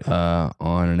 Really?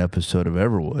 On an episode of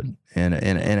Everwood. And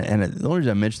the only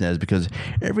reason I mention that is because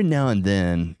every now and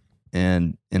then,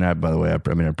 and I, by the way, I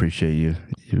appreciate you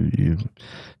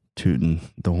tooting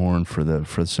the horn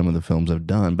for some of the films I've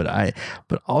done, but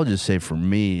I'll just say for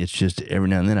me, it's just every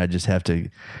now and then I just have to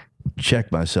check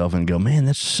myself and go, man,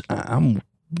 this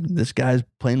guy's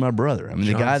playing my brother. I mean,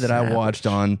 John the guy that Savage. I watched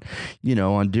on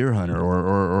Deer Hunter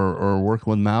or working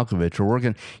with Malkovich or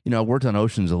working, I worked on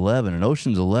Ocean's 11, and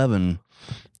Ocean's 11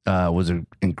 was an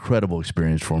incredible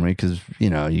experience for me because, you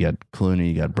got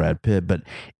Clooney, you got Brad Pitt, but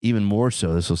even more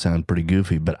so, this will sound pretty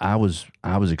goofy, but I was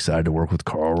excited to work with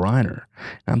Carl Reiner.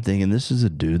 I'm thinking, this is a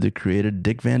dude that created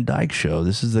Dick Van Dyke Show.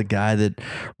 This is the guy that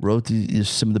wrote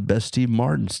some of the best Steve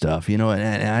Martin stuff, and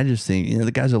I just think,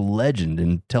 the guy's a legend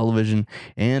in television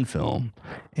and film.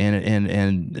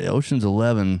 And Ocean's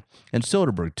 11 and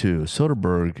Soderbergh too.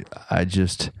 Soderbergh, I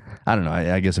don't know.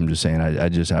 I guess I'm just saying.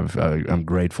 I'm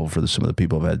grateful for some of the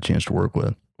people I've had a chance to work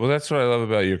with. Well, that's what I love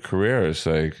about your career. It's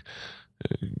like,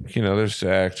 there's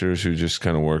actors who just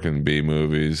kind of work in B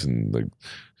movies, and like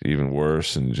even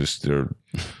worse, and just they're.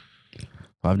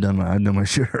 I've done my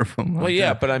share of them. Well,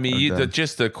 yeah, but I mean,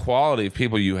 just the quality of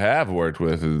people you have worked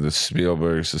with, the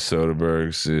Spielbergs, the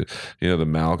Soderberghs, the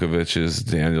Malkoviches,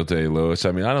 Daniel Day-Lewis.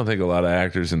 I mean, I don't think a lot of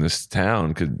actors in this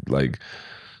town could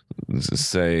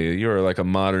say you're like a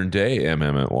modern day M.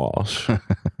 Emmett Walsh. And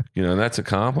that's a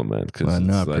compliment. I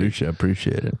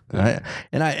appreciate it.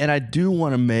 I do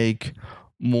want to make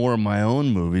more of my own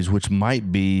movies, which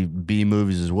might be B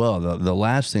movies as well. The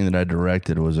last thing that I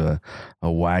directed was a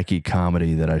wacky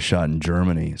comedy that I shot in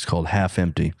Germany. It's called Half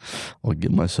Empty. I'll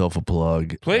give myself a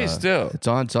plug. Please do. It's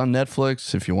on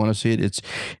Netflix if you want to see it.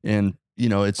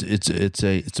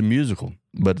 It's a musical,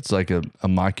 but it's like a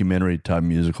mockumentary type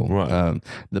musical. Right.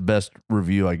 The best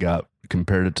review I got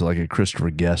compared it to like a Christopher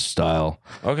Guest style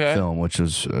film, which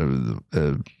was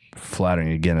flattering.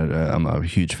 Again, I'm a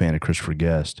huge fan of Christopher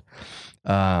Guest.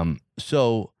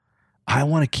 So I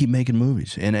want to keep making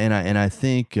movies, and I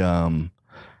think so.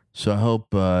 I hope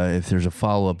if there's a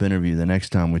follow-up interview the next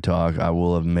time we talk, I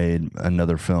will have made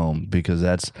another film, because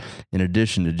that's in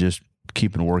addition to just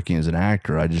keeping working as an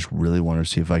actor. I just really want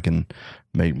to see if I can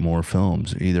make more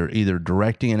films, either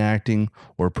directing and acting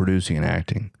or producing and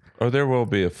acting. Oh, there will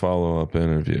be a follow-up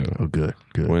interview. Oh, good.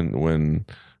 When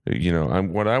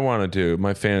what I want to do,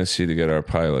 my fantasy to get our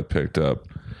pilot picked up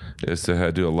is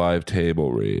to do a live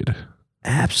table read.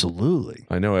 Absolutely.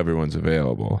 I know everyone's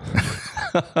available.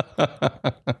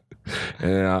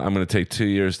 And I'm going to take 2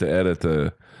 years to edit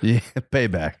the... Yeah,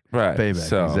 payback. Right. Payback,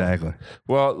 so, exactly.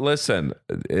 Well, listen,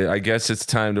 I guess it's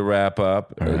time to wrap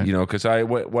up. Right. Because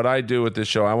what I do with this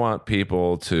show, I want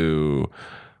people to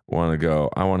want to go,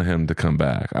 I want him to come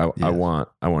back. I want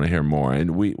to hear more.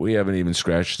 And we haven't even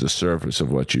scratched the surface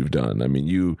of what you've done. I mean,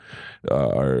 you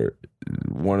are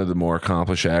one of the more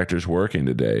accomplished actors working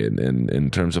today in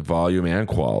terms of volume and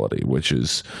quality, which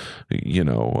is,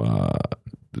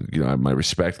 my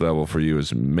respect level for you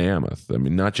is mammoth. I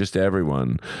mean, not just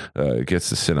everyone gets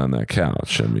to sit on that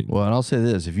couch. I mean, well, and I'll say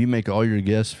this: if you make all your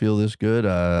guests feel this good,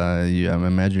 I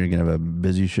imagine you're gonna have a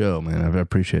busy show, man. I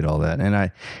appreciate all that,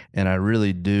 and I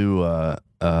really do.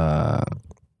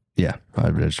 Yeah, I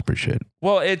just appreciate it.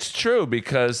 Well, it's true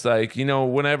because, like,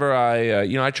 whenever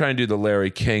I try and do the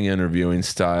Larry King interviewing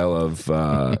style of,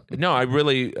 no, I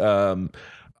really,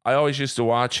 I always used to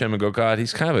watch him and go, God,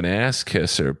 he's kind of an ass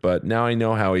kisser. But now I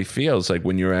know how he feels. Like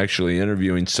when you're actually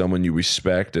interviewing someone you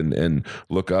respect and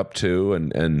look up to,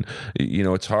 and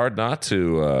it's hard not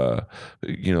to,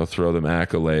 throw them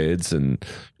accolades. And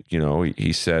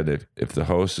he said if the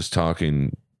host is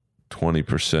talking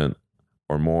 20%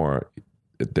 or more,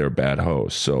 they're a bad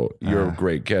host. So you're a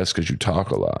great guest because you talk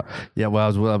a lot. Yeah, well, I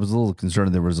was a little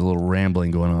concerned there was a little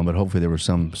rambling going on, but hopefully there was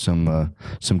some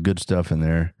good stuff in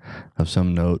there of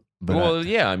some note. But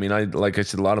I mean, like I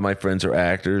said, a lot of my friends are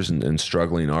actors and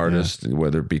struggling artists,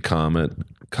 whether it be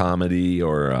comedy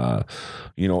or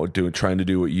trying to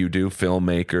do what you do,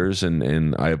 filmmakers,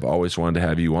 and I've always wanted to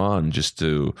have you on just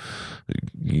to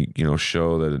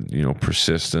show that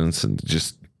persistence and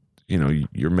just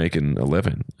you're making a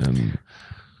living, and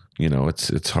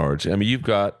it's hard. I mean, you've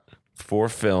got 4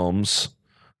 films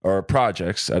or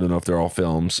projects. I don't know if they're all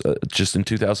films, just in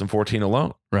 2014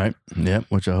 alone. Right. Yeah.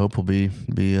 Which I hope will be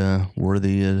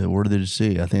worthy to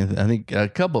see. I think a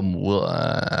couple of them will.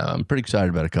 I'm pretty excited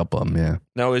about a couple of them. Yeah.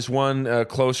 Now, is one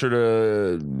closer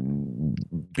to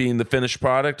being the finished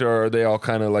product, or are they all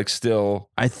kind of like still?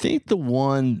 I think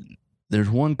there's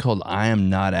one called "I Am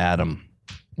Not Adam,"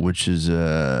 which is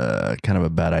kind of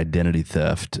about identity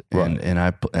theft, Right. and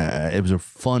it was a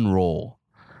fun role.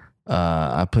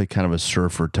 I play kind of a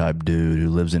surfer type dude who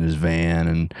lives in his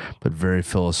van but very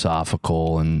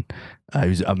philosophical, and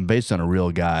I'm based on a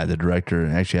real guy. The director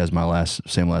actually has my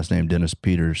same last name, Dennis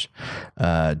Peters.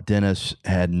 Dennis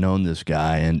had known this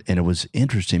guy, and it was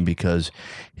interesting because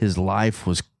his life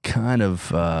was kind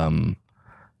of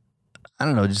I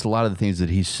don't know, just a lot of the things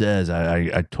that he says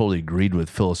I totally agreed with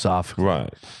philosophically.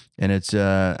 Right. And it's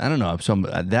I don't know,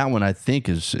 that one I think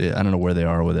is, I don't know where they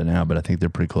are with it now, but I think they're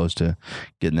pretty close to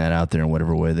getting that out there in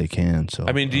whatever way they can. So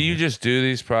I mean, do you just do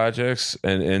these projects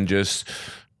and just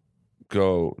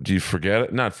go? Do you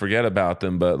not forget about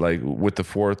them, but like with the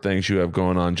 4 things you have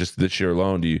going on just this year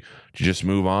alone, do you just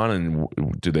move on, and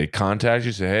do they contact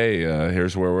you, say, hey,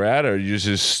 here's where we're at, or you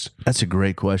just? That's a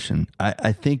great question.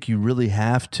 I think you really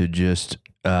have to just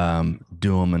do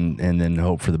them and then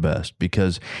hope for the best,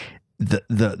 because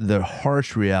the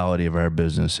harsh reality of our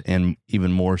business, and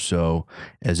even more so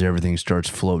as everything starts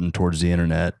floating towards the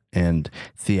internet, and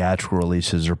theatrical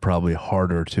releases are probably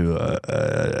harder to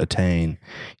attain.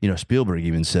 Spielberg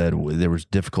even said there was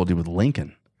difficulty with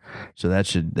Lincoln, so that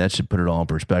should put it all in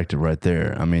perspective right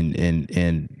there. I mean,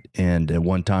 and at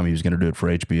one time he was going to do it for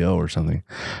HBO or something.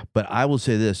 But I will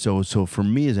say this: so for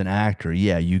me as an actor,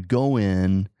 yeah, you go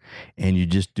in and you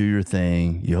just do your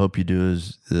thing. You hope you do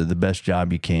the best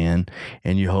job you can,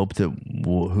 and you hope that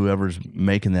whoever's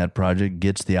making that project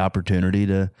gets the opportunity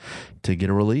to get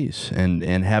a release. And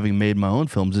having made my own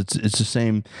films, it's the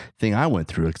same thing I went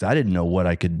through, because I didn't know what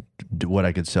I could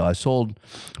sell. I sold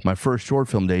my first short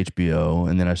film to HBO,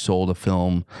 and then I sold a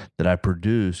film that I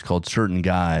produced called Certain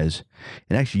Guys.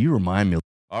 And actually, you remind me.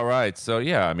 All right. So,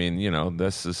 yeah, I mean,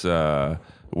 this is,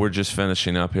 we're just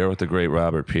finishing up here with the great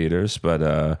Robert Peters. But,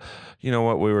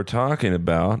 what we were talking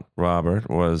about, Robert,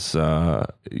 was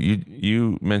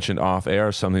you mentioned off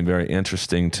air something very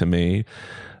interesting to me,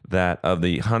 that of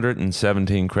the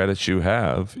 117 credits you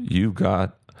have, you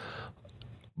got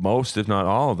most, if not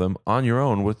all of them, on your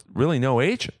own with really no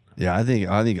agent. Yeah, I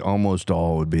think almost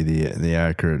all would be the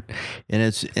accurate. And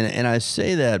and I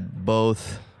say that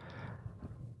both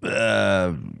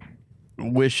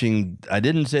wishing I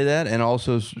didn't say that, and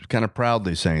also kind of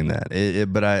proudly saying that.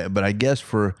 But I guess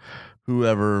for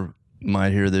whoever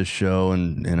might hear this show,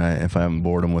 and if I haven't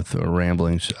bored them with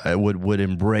ramblings, I would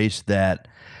embrace that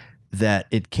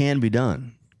it can be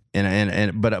done.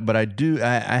 But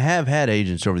I have had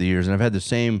agents over the years, and I've had the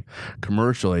same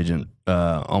commercial agent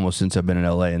almost since I've been in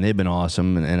LA, and they've been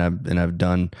awesome, and I've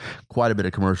done quite a bit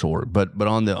of commercial work. But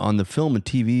on the film and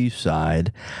TV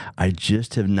side, I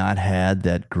just have not had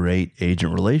that great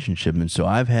agent relationship, and so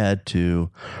I've had to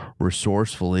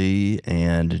resourcefully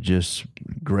and just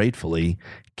gratefully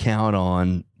count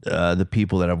on the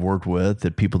people that I've worked with, the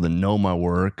people that know my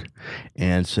work,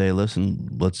 and say,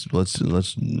 listen, let's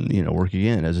work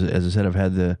again. As I said, I've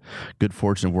had the good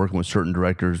fortune of working with certain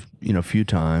directors, a few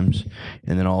times,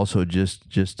 and then also just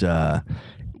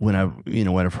when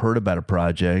I've heard about a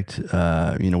project, we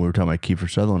were talking about Kiefer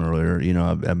Sutherland earlier.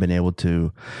 I've been able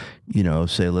to,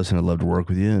 say, listen, I'd love to work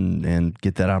with you, and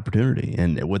get that opportunity,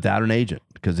 and without an agent,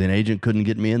 because an agent couldn't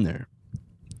get me in there.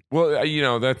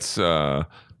 Well, that's.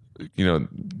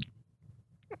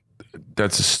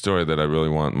 That's a story that I really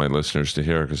want my listeners to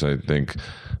hear, because I think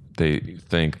they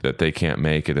think that they can't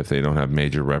make it if they don't have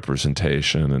major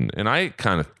representation, and I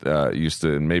kind of used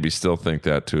to, and maybe still think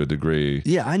that to a degree.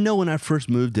 Yeah, I know when I first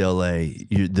moved to LA,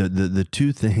 the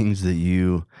two things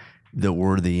that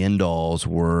were the end alls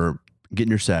were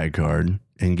getting your SAG card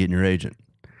and getting your agent.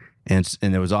 And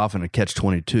there was often a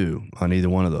catch-22 on either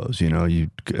one of those. You know,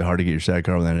 hard to get your SAG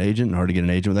card without an agent, and hard to get an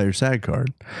agent without your SAG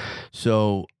card.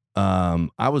 So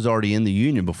I was already in the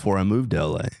union before I moved to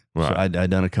LA. Right. So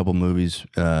I'd done a couple movies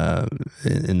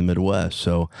in the Midwest.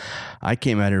 So I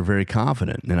came out here very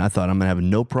confident, and I thought I'm going to have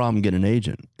no problem getting an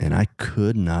agent. And I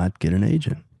could not get an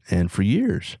agent, and for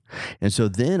years. And so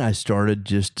then I started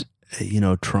just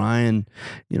trying,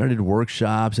 I did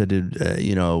workshops. I did,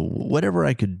 whatever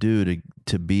I could do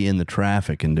to be in the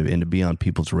traffic and to be on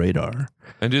people's radar.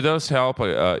 And do those help?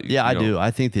 Yeah, I do.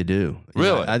 I think they do.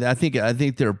 Really? I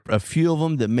think there are a few of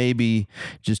them that maybe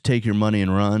just take your money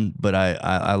and run, but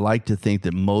I like to think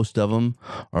that most of them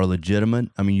are legitimate.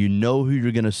 I mean, you know who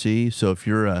you're going to see. So if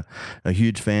you're a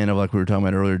huge fan of, like we were talking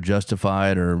about earlier,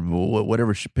 Justified or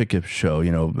whatever, pick a show,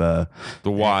 The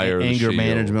Wire, Anger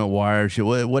Management, Wire,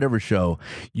 whatever show,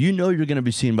 you're going to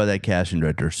be seen by that casting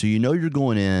director. So you're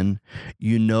going in,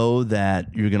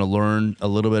 that you're going to learn a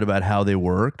little bit about how they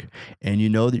work, and you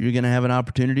know that you're going to have an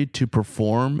opportunity to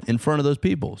perform in front of those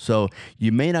people. So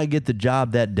you may not get the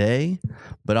job that day,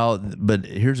 but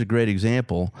here's a great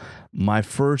example. My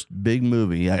first big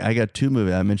movie, I got two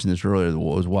movies. I mentioned this earlier.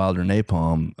 Was Wilder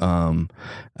Napalm,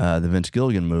 the Vince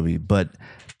Gilligan movie. But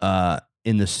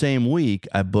in the same week,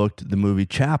 I booked the movie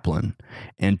Chaplin,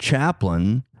 and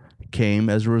Chaplin came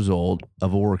as a result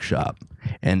of a workshop.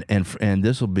 And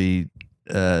this will be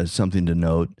something to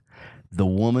note. The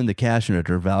woman, the casting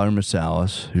director, Valerie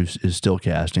Masalis, who is still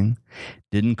casting,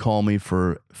 didn't call me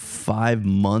for 5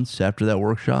 months after that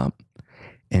workshop,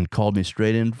 and called me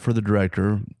straight in for the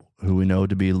director, who we know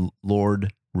to be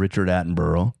Lord Richard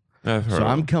Attenborough. So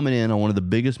I'm coming in on one of the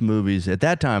biggest movies at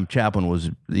that time. Chaplin was,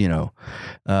 one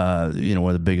of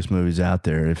the biggest movies out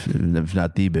there, if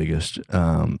not the biggest.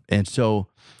 And so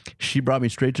she brought me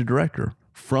straight to director.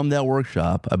 From that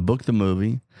workshop, I booked the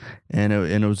movie, and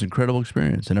it was an incredible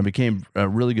experience. And I became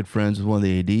really good friends with one of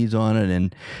the ADs on it,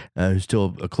 and who's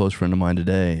still a close friend of mine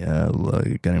today, a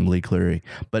guy named Lee Cleary.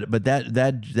 But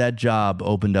that job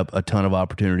opened up a ton of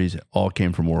opportunities. All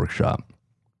came from workshop.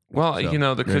 Well,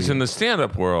 because in the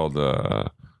stand-up world,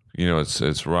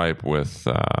 it's ripe with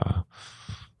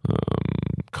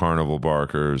carnival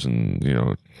barkers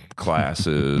and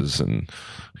classes, and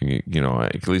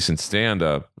at least in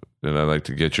stand-up. And I'd like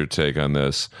to get your take on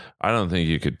this. I don't think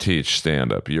you could teach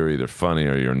stand-up. You're either funny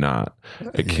or you're not.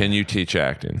 Can you teach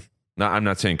acting? No, I'm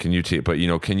not saying can you teach, but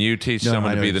can you teach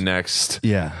someone to be the next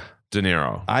De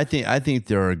Niro? I think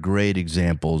there are great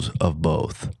examples of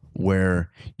both,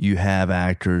 where you have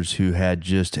actors who had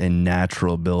just a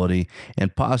natural ability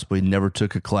and possibly never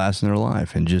took a class in their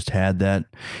life and just had that,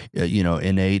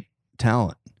 innate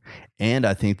talent. And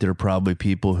I think there are probably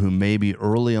people who maybe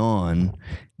early on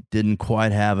didn't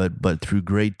quite have it, but through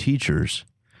great teachers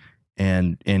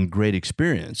and great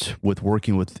experience with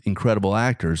working with incredible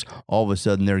actors, all of a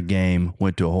sudden their game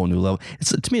went to a whole new level.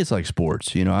 To me, it's like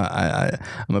sports.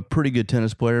 I'm a pretty good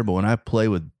tennis player, but when I play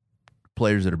with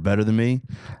players that are better than me,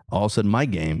 all of a sudden my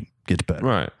game gets better.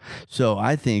 Right. So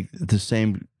I think the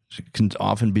same can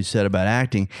often be said about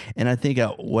acting. And I think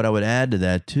what I would add to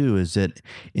that too is that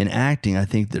in acting, I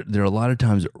think that there are a lot of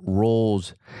times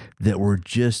roles that were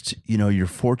just, you're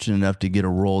fortunate enough to get a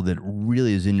role that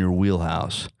really is in your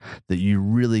wheelhouse, that you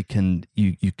really can,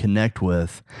 you connect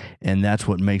with, and that's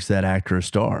what makes that actor a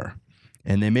star.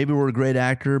 And they maybe were a great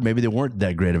actor, maybe they weren't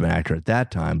that great of an actor at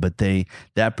that time, but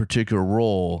that particular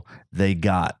role they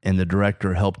got, and the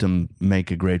director helped them make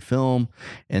a great film,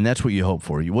 and that's what you hope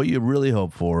for. What you really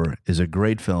hope for is a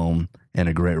great film and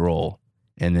a great role,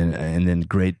 and then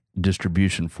great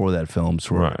distribution for that film,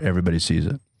 so everybody sees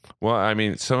it. Well, I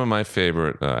mean, some of my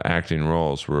favorite acting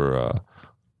roles were,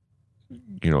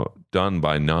 done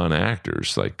by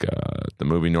non-actors, like the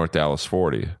movie North Dallas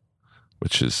 40.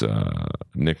 Which is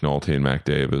Nick Nolte and Mac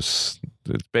Davis.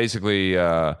 It's basically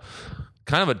kind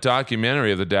of a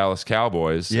documentary of the Dallas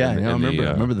Cowboys. Yeah, I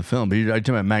remember the film. But are you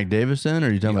talking about Mac Davis then, or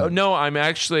are you talking about? No, I'm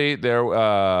actually there.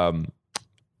 I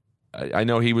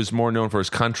know he was more known for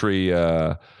his country.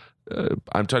 I'm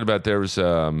talking about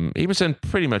he was in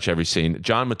pretty much every scene.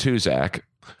 John Matuzak.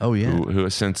 Oh yeah, who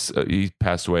has since he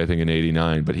passed away, I think in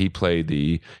 '89. But he played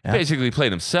basically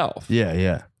played himself.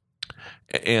 Yeah.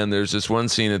 And there's this one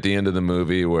scene at the end of the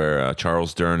movie where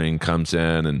Charles Durning comes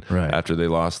in, and Right. after they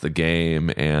lost the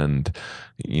game, and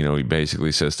he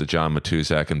basically says to John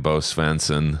Matuszak and Bo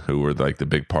Svensson, who were like the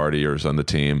big partiers on the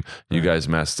team, "You guys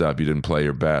messed up. You didn't play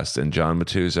your best." And John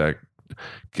Matuszak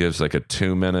gives like a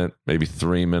 2-minute, maybe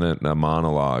 3-minute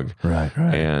monologue, Right.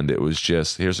 and it was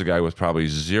just, here's a guy with probably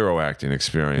zero acting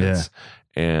experience,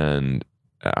 and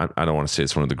I don't want to say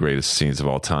it's one of the greatest scenes of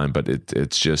all time, but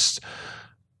it's just,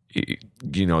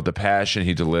 the passion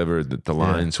he delivered the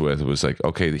lines with was like,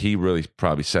 okay, he really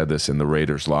probably said this in the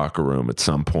Raiders locker room at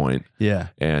some point. Yeah.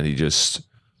 And he just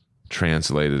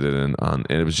translated it and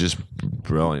it was just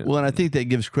brilliant. Well, and I think that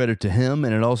gives credit to him,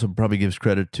 and it also probably gives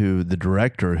credit to the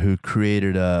director who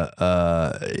created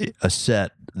a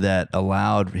set that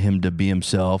allowed him to be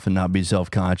himself and not be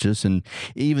self-conscious. And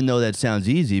even though that sounds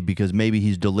easy because maybe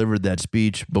he's delivered that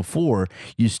speech before,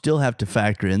 you still have to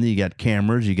factor in that you got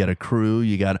cameras, you got a crew,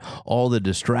 you got all the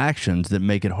distractions that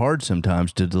make it hard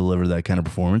sometimes to deliver that kind of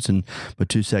performance. And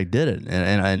Matuszak did it.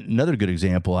 And another good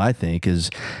example, I think, is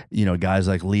guys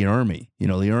like Lee Ermey.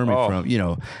 Lee Ermey from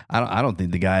I don't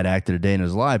think the guy had acted a day in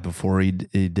his life before he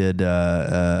did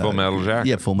Full Metal Jacket.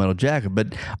 Yeah, Full Metal Jacket.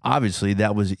 But obviously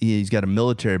he's got a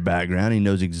military background. He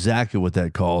knows exactly what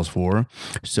that calls for.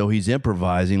 So he's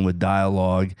improvising with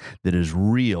dialogue that is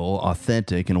real,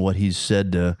 authentic, and what he's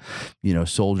said to,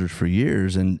 soldiers for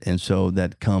years. And so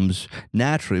that comes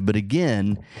naturally. But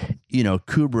again,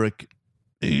 Kubrick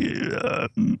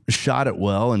shot it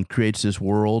well and creates this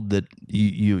world that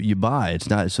you buy. It's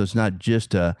not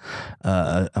just a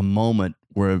moment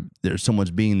where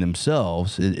someone's being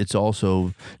themselves. It's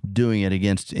also doing it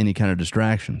against any kind of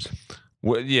distractions.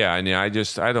 Well, yeah, and I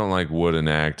don't like wooden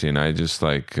acting. I just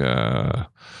like acting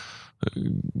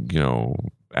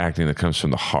that comes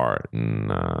from the heart.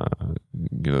 And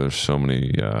there's so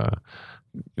many.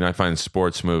 I find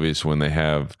sports movies when they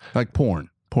have like porn.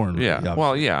 Yeah. Obviously.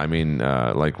 Well, yeah. I mean,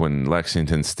 like when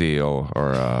Lexington Steele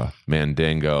or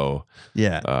Mandingo,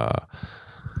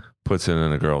 puts it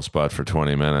in a girl's butt for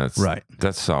 20 minutes. Right.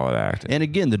 That's solid acting. And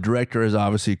again, the director has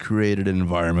obviously created an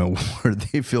environment where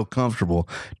they feel comfortable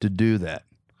to do that.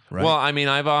 Right? Well, I mean,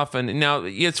 now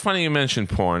it's funny you mentioned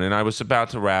porn, and I was about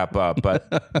to wrap up, but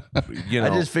I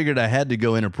just figured I had to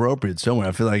go inappropriate somewhere.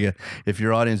 I feel like if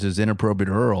your audience is inappropriate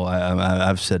Earl,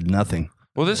 I've said nothing.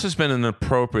 Well, this has been an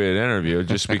appropriate interview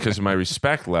just because of my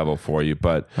respect level for you.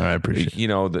 But I appreciate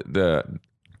it.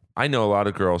 I know a lot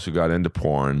of girls who got into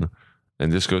porn,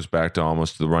 and this goes back to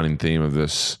almost the running theme of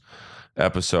this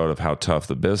episode of how tough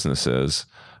the business is.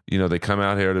 They come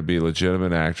out here to be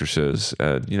legitimate actresses.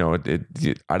 I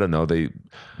don't know. They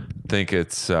think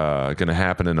it's going to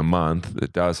happen in a month.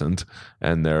 It doesn't,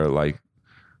 and they're like,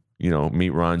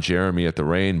 meet Ron Jeremy at the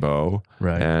Rainbow,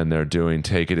 right? And they're doing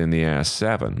Take It in the Ass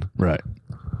 7, right?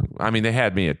 I mean, they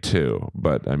had me at 2,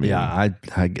 but I mean, yeah,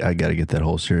 I got to get that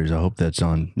whole series. I hope that's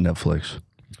on Netflix.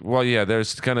 Well, yeah,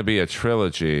 there's going to be a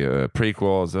trilogy,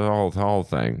 prequels, the whole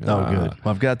thing. Oh, good.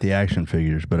 Well, I've got the action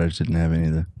figures, but I just didn't have any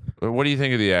of the. What do you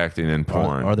think of the acting in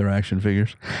porn? Are there action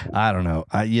figures? I don't know.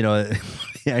 The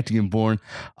acting in porn.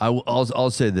 I'll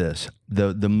say this: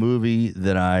 the movie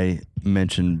that I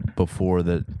mentioned before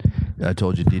that I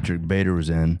told you Dietrich Bader was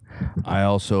in. I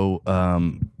also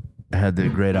had the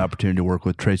great opportunity to work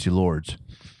with Tracy Lords,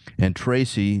 and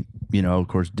Tracy, of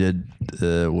course, did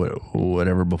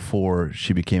whatever before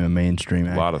she became a mainstream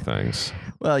actor. A lot of things.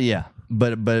 Well, yeah.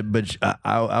 But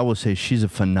I will say she's a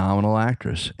phenomenal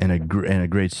actress and a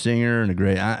great singer and a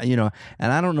great and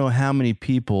I don't know how many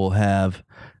people have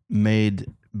been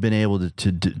able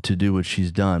to do what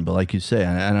she's done, but like you say,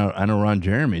 I know Ron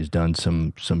Jeremy's done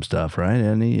some stuff, right?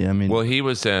 And he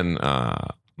was in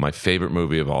my favorite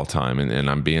movie of all time, and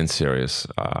I'm being serious.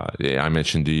 I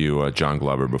mentioned to you John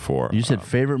Glover before. You said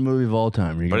favorite movie of all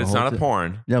time, but it's not a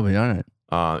porn. No, but all right.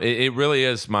 It really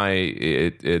is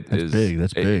That's big.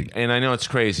 That's big. And I know it's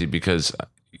crazy because,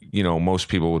 most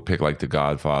people would pick like The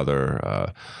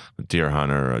Godfather, Deer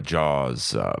Hunter,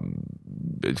 Jaws,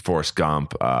 Forrest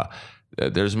Gump.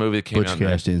 There's a movie that came out. Butch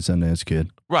Cassidy and Sundance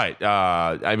Kid. Right.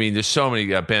 I mean, there's so many.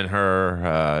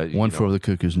 Ben-Hur. One Flew Over the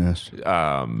Cuckoo's Nest.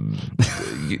 Gone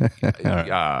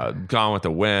with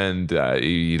the Wind.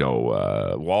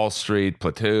 Wall Street,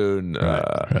 Platoon.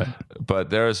 Right. But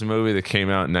there's a movie that came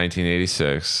out in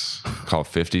 1986 called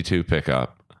 52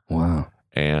 Pickup. Wow.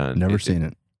 And Never seen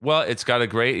it. Well, it's got a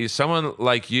great. Someone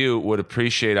like you would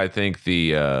appreciate, I think,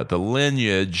 the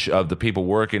lineage of the people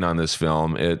working on this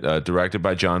film. It directed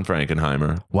by John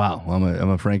Frankenheimer. Wow, I'm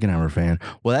a Frankenheimer fan.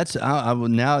 Well, that's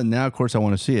now of course I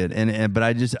want to see it, but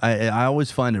I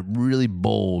always find it really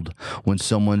bold when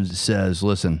someone says,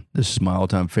 "Listen, this is my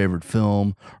all-time favorite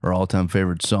film, or all-time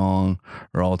favorite song,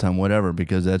 or all-time whatever,"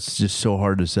 because that's just so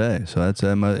hard to say. So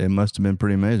it must have been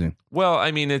pretty amazing. Well,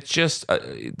 I mean, it's just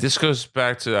this goes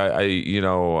back to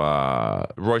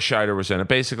Roy Scheider was in it.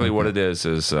 Basically, what it is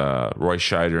Roy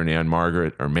Scheider and Anne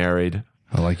Margaret are married.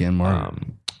 I like Anne Margaret.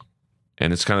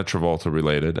 And it's kind of Travolta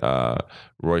related.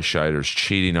 Roy Scheider's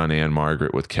cheating on Anne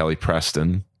Margaret with Kelly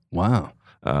Preston. Wow.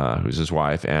 Who's his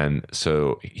wife. And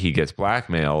so he gets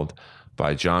blackmailed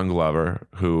by John Glover,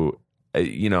 who,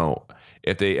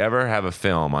 if they ever have a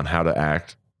film on how to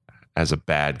act as a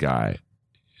bad guy,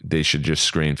 they should just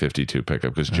screen 52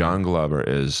 Pickup, because John Glover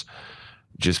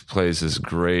just plays this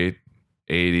great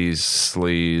 80s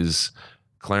sleaze.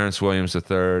 Clarence Williams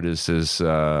III is his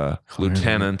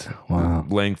lieutenant,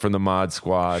 Link from the Mod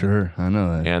Squad. Sure, I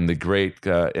know that. And the great,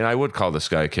 and I would call this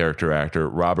guy a character actor,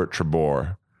 Robert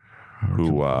Trebor,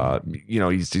 who,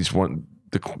 he's one,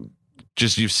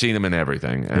 just you've seen him in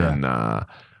everything.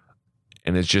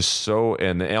 And it's just so,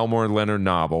 and the Elmore Leonard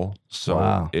novel.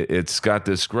 So it's got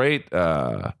this great,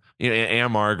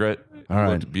 Anne Margaret. All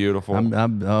right, beautiful. I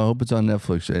hope it's on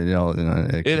Netflix.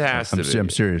 It has to be.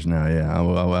 I'm serious now. Yeah,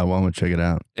 I want to check it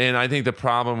out. And I think the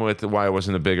problem with why it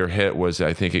wasn't a bigger hit was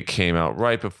I think it came out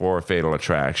right before Fatal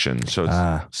Attraction. So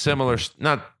it's similar,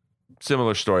 not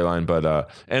similar storyline, but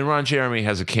and Ron Jeremy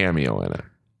has a cameo in it.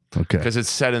 Okay, because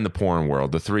it's set in the porn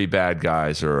world. The three bad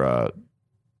guys are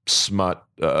smut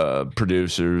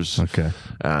producers. Okay,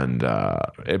 and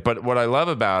but what I love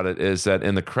about it is that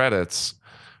in the credits,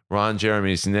 Ron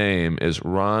Jeremy's name is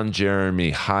Ron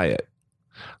Jeremy Hyatt.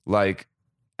 Like,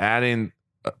 adding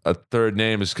a third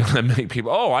name is going to make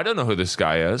people, I don't know who this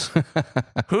guy is.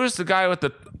 Who's the guy with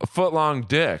the foot-long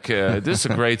dick? This is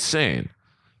a great scene.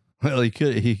 Well, he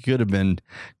could have been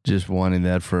just wanting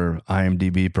that for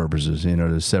IMDb purposes,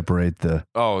 to separate the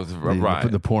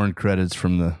porn credits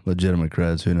from the legitimate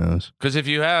credits. Who knows? Because if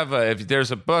you have if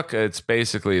there's a book, it's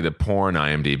basically the porn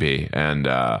IMDb, and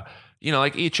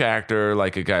like each actor,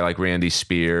 like a guy like Randy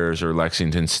Spears or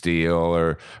Lexington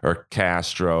Steele or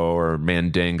Castro or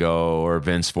Mandingo or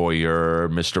Vince Voyeur or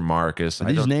Mr. Marcus.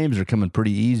 These names are coming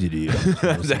pretty easy to you.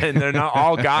 And they're not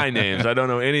all guy names. I don't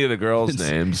know any of the girls'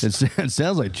 names. It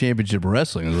sounds like championship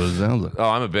wrestling is what it sounds like.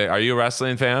 Oh, are you a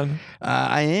wrestling fan?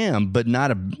 I am, but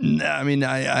not and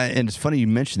it's funny you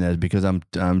mentioned that because I'm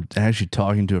actually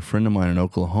talking to a friend of mine in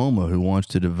Oklahoma who wants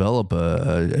to develop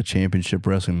a championship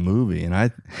wrestling movie,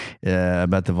 and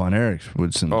about the Von Erichs.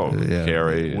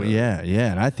 Kerry.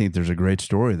 And I think there's a great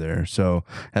story there. So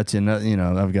that's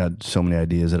I've got so many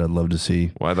ideas that I'd love to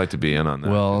see. Well, I'd like to be in on that.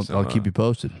 Well, I'll keep you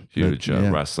posted. Huge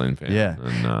wrestling fan. Yeah.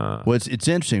 And, well, it's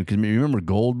interesting because you remember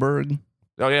Goldberg?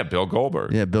 Oh, yeah, Bill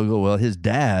Goldberg. Yeah, Bill Goldberg. Well, his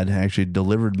dad actually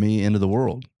delivered me into the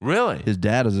world. Really? His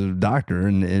dad is a doctor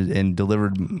and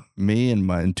delivered me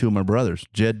and two of my brothers,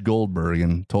 Jed Goldberg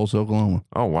in Tulsa, Oklahoma.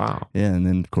 Oh, wow. Yeah, and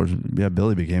then, of course,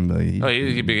 Billy became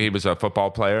he was a football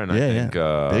player, and I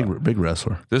think big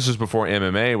wrestler. This was before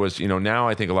MMA was, now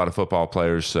I think a lot of football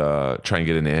players try and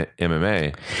get into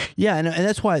MMA. Yeah, and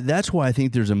that's why I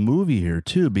think there's a movie here,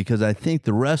 too, because I think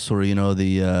the wrestler,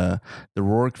 the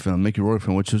Rourke film, Mickey Rourke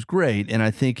film, which was great, and I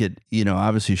think it,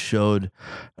 obviously showed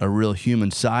a real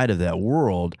human side of that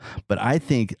world. But I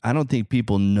don't think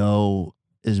people know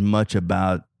as much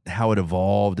about how it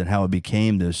evolved and how it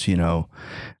became this. I don't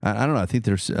know. I think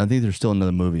there's still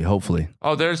another movie. Hopefully.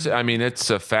 Oh, it's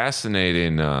a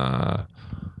fascinating,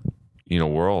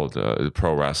 world.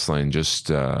 Pro wrestling. Just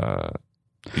I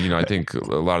think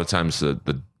a lot of times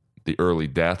the early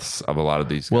deaths of a lot of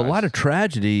these guys. Well, a lot of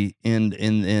tragedy in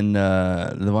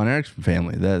the Von Erich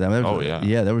family.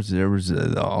 There was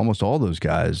almost all those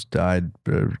guys died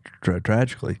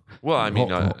tragically. Well, I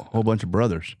mean, a whole bunch of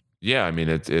brothers. Yeah, I mean,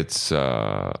 it's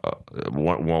one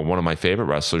of my favorite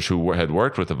wrestlers who had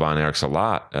worked with the Von Erichs a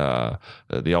lot,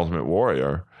 the Ultimate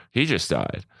Warrior. He just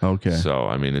died. Okay. So,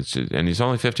 I mean, and he's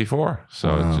only 54.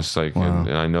 So it's just like, and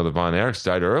I know the Von Erichs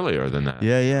died earlier than that.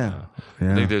 Yeah.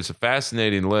 I think there's a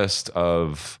fascinating list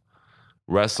of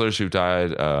wrestlers who died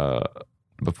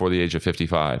before the age of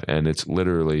 55. And it's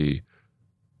literally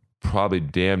probably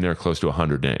damn near close to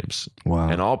 100 names. Wow.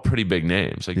 And all pretty big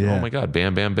names. Like, oh my God,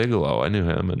 Bam Bam Bigelow. I knew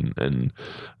him.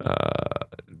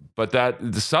 But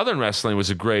the Southern wrestling was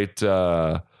a great...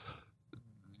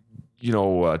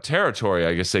 territory,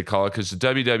 I guess they call it, because the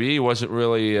WWE wasn't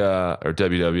really, or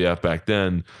WWF back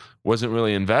then, wasn't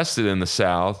really invested in the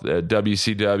South.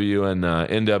 WCW and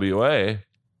NWA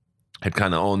had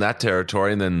kind of owned that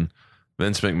territory, and then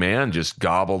Vince McMahon just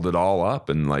gobbled it all up,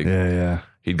 and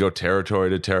he'd go territory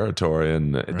to territory.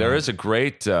 And there is a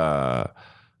great, on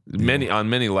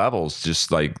many levels,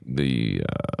 just like the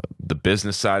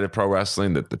business side of pro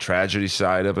wrestling, the tragedy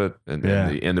side of it, and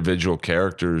the individual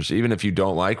characters. Even if you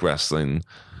don't like wrestling,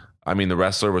 I mean, The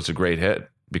Wrestler was a great hit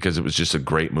because it was just a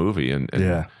great movie. And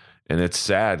it's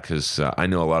sad because I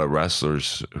know a lot of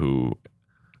wrestlers who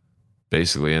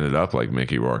basically ended up like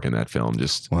Mickey Rourke in that film,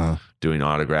 just doing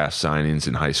autograph signings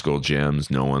in high school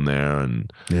gyms, no one there.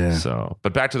 And so,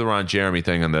 but back to the Ron Jeremy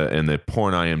thing and the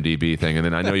porn IMDb thing. And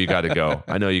then I know you got to go.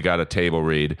 I know you got a table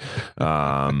read.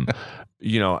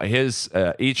 His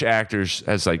each actor's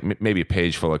has like maybe a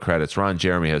page full of credits. Ron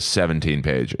Jeremy has 17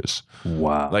 pages.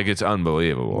 Wow. Like, it's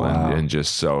unbelievable. Wow. And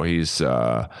just so he's,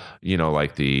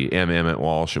 like the M. Emmett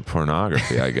Walsh of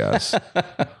pornography, I guess.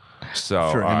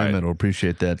 So sure, Emmett will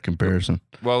appreciate that comparison.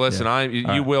 Well, listen,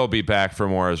 you will be back for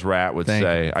more, as Rat would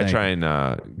say. I try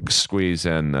and squeeze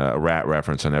in a Rat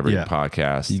reference on every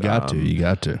podcast. You got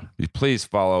to. Please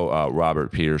follow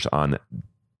Robert Peters on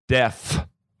Deaf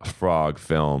Frog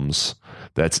Films.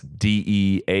 That's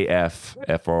DEAFFROGS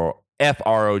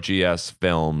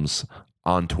Films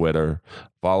on Twitter.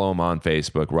 Follow him on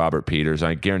Facebook, Robert Peters.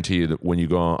 I guarantee you that when you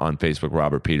go on Facebook,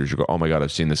 Robert Peters, you go, oh my God,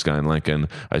 I've seen this guy in Lincoln.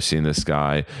 I've seen this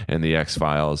guy in the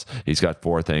X-Files. He's got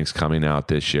 4 things coming out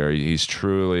this year. He's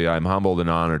truly, I'm humbled and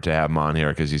honored to have him on here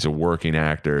because he's a working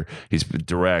actor. He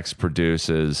directs,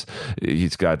 produces.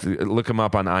 Look him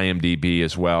up on IMDb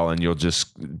as well, and you'll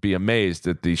just be amazed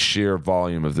at the sheer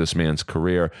volume of this man's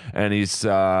career. And he's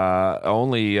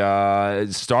only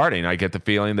starting. I get the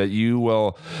feeling that you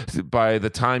will, by the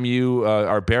time you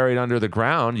are buried under the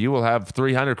ground, you will have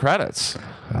 300 credits.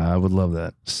 I would love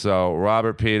that. So,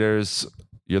 Robert Peters,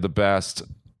 you're the best.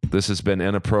 This has been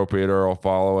Inappropriate Earl.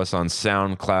 Follow us on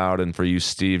SoundCloud. And for you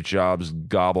Steve Jobs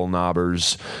gobble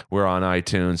knobbers, we're on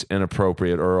iTunes.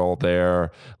 Inappropriate Earl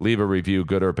there. Leave a review,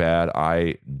 good or bad.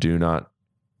 I do not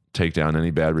take down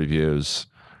any bad reviews.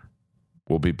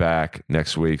 We'll be back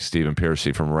next week. Stephen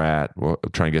Piercy from Rat. We'll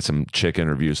try and get some chick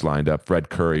interviews lined up. Fred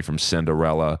Curry from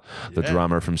Cinderella, the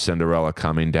drummer from Cinderella,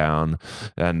 coming down.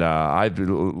 And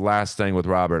last thing with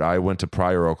Robert, I went to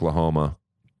Pryor, Oklahoma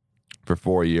for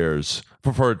 4 years.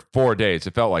 For 4 days.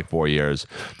 It felt like 4 years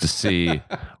to see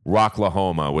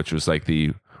Rocklahoma, which was like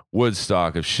the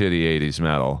Woodstock of shitty 80s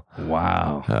metal.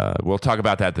 Wow. We'll talk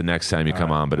about that the next time you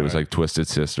come on, but it was like Twisted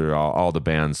Sister, all the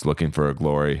bands looking for a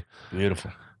glory.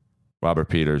 Beautiful. Robert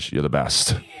Peters, you're the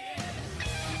best.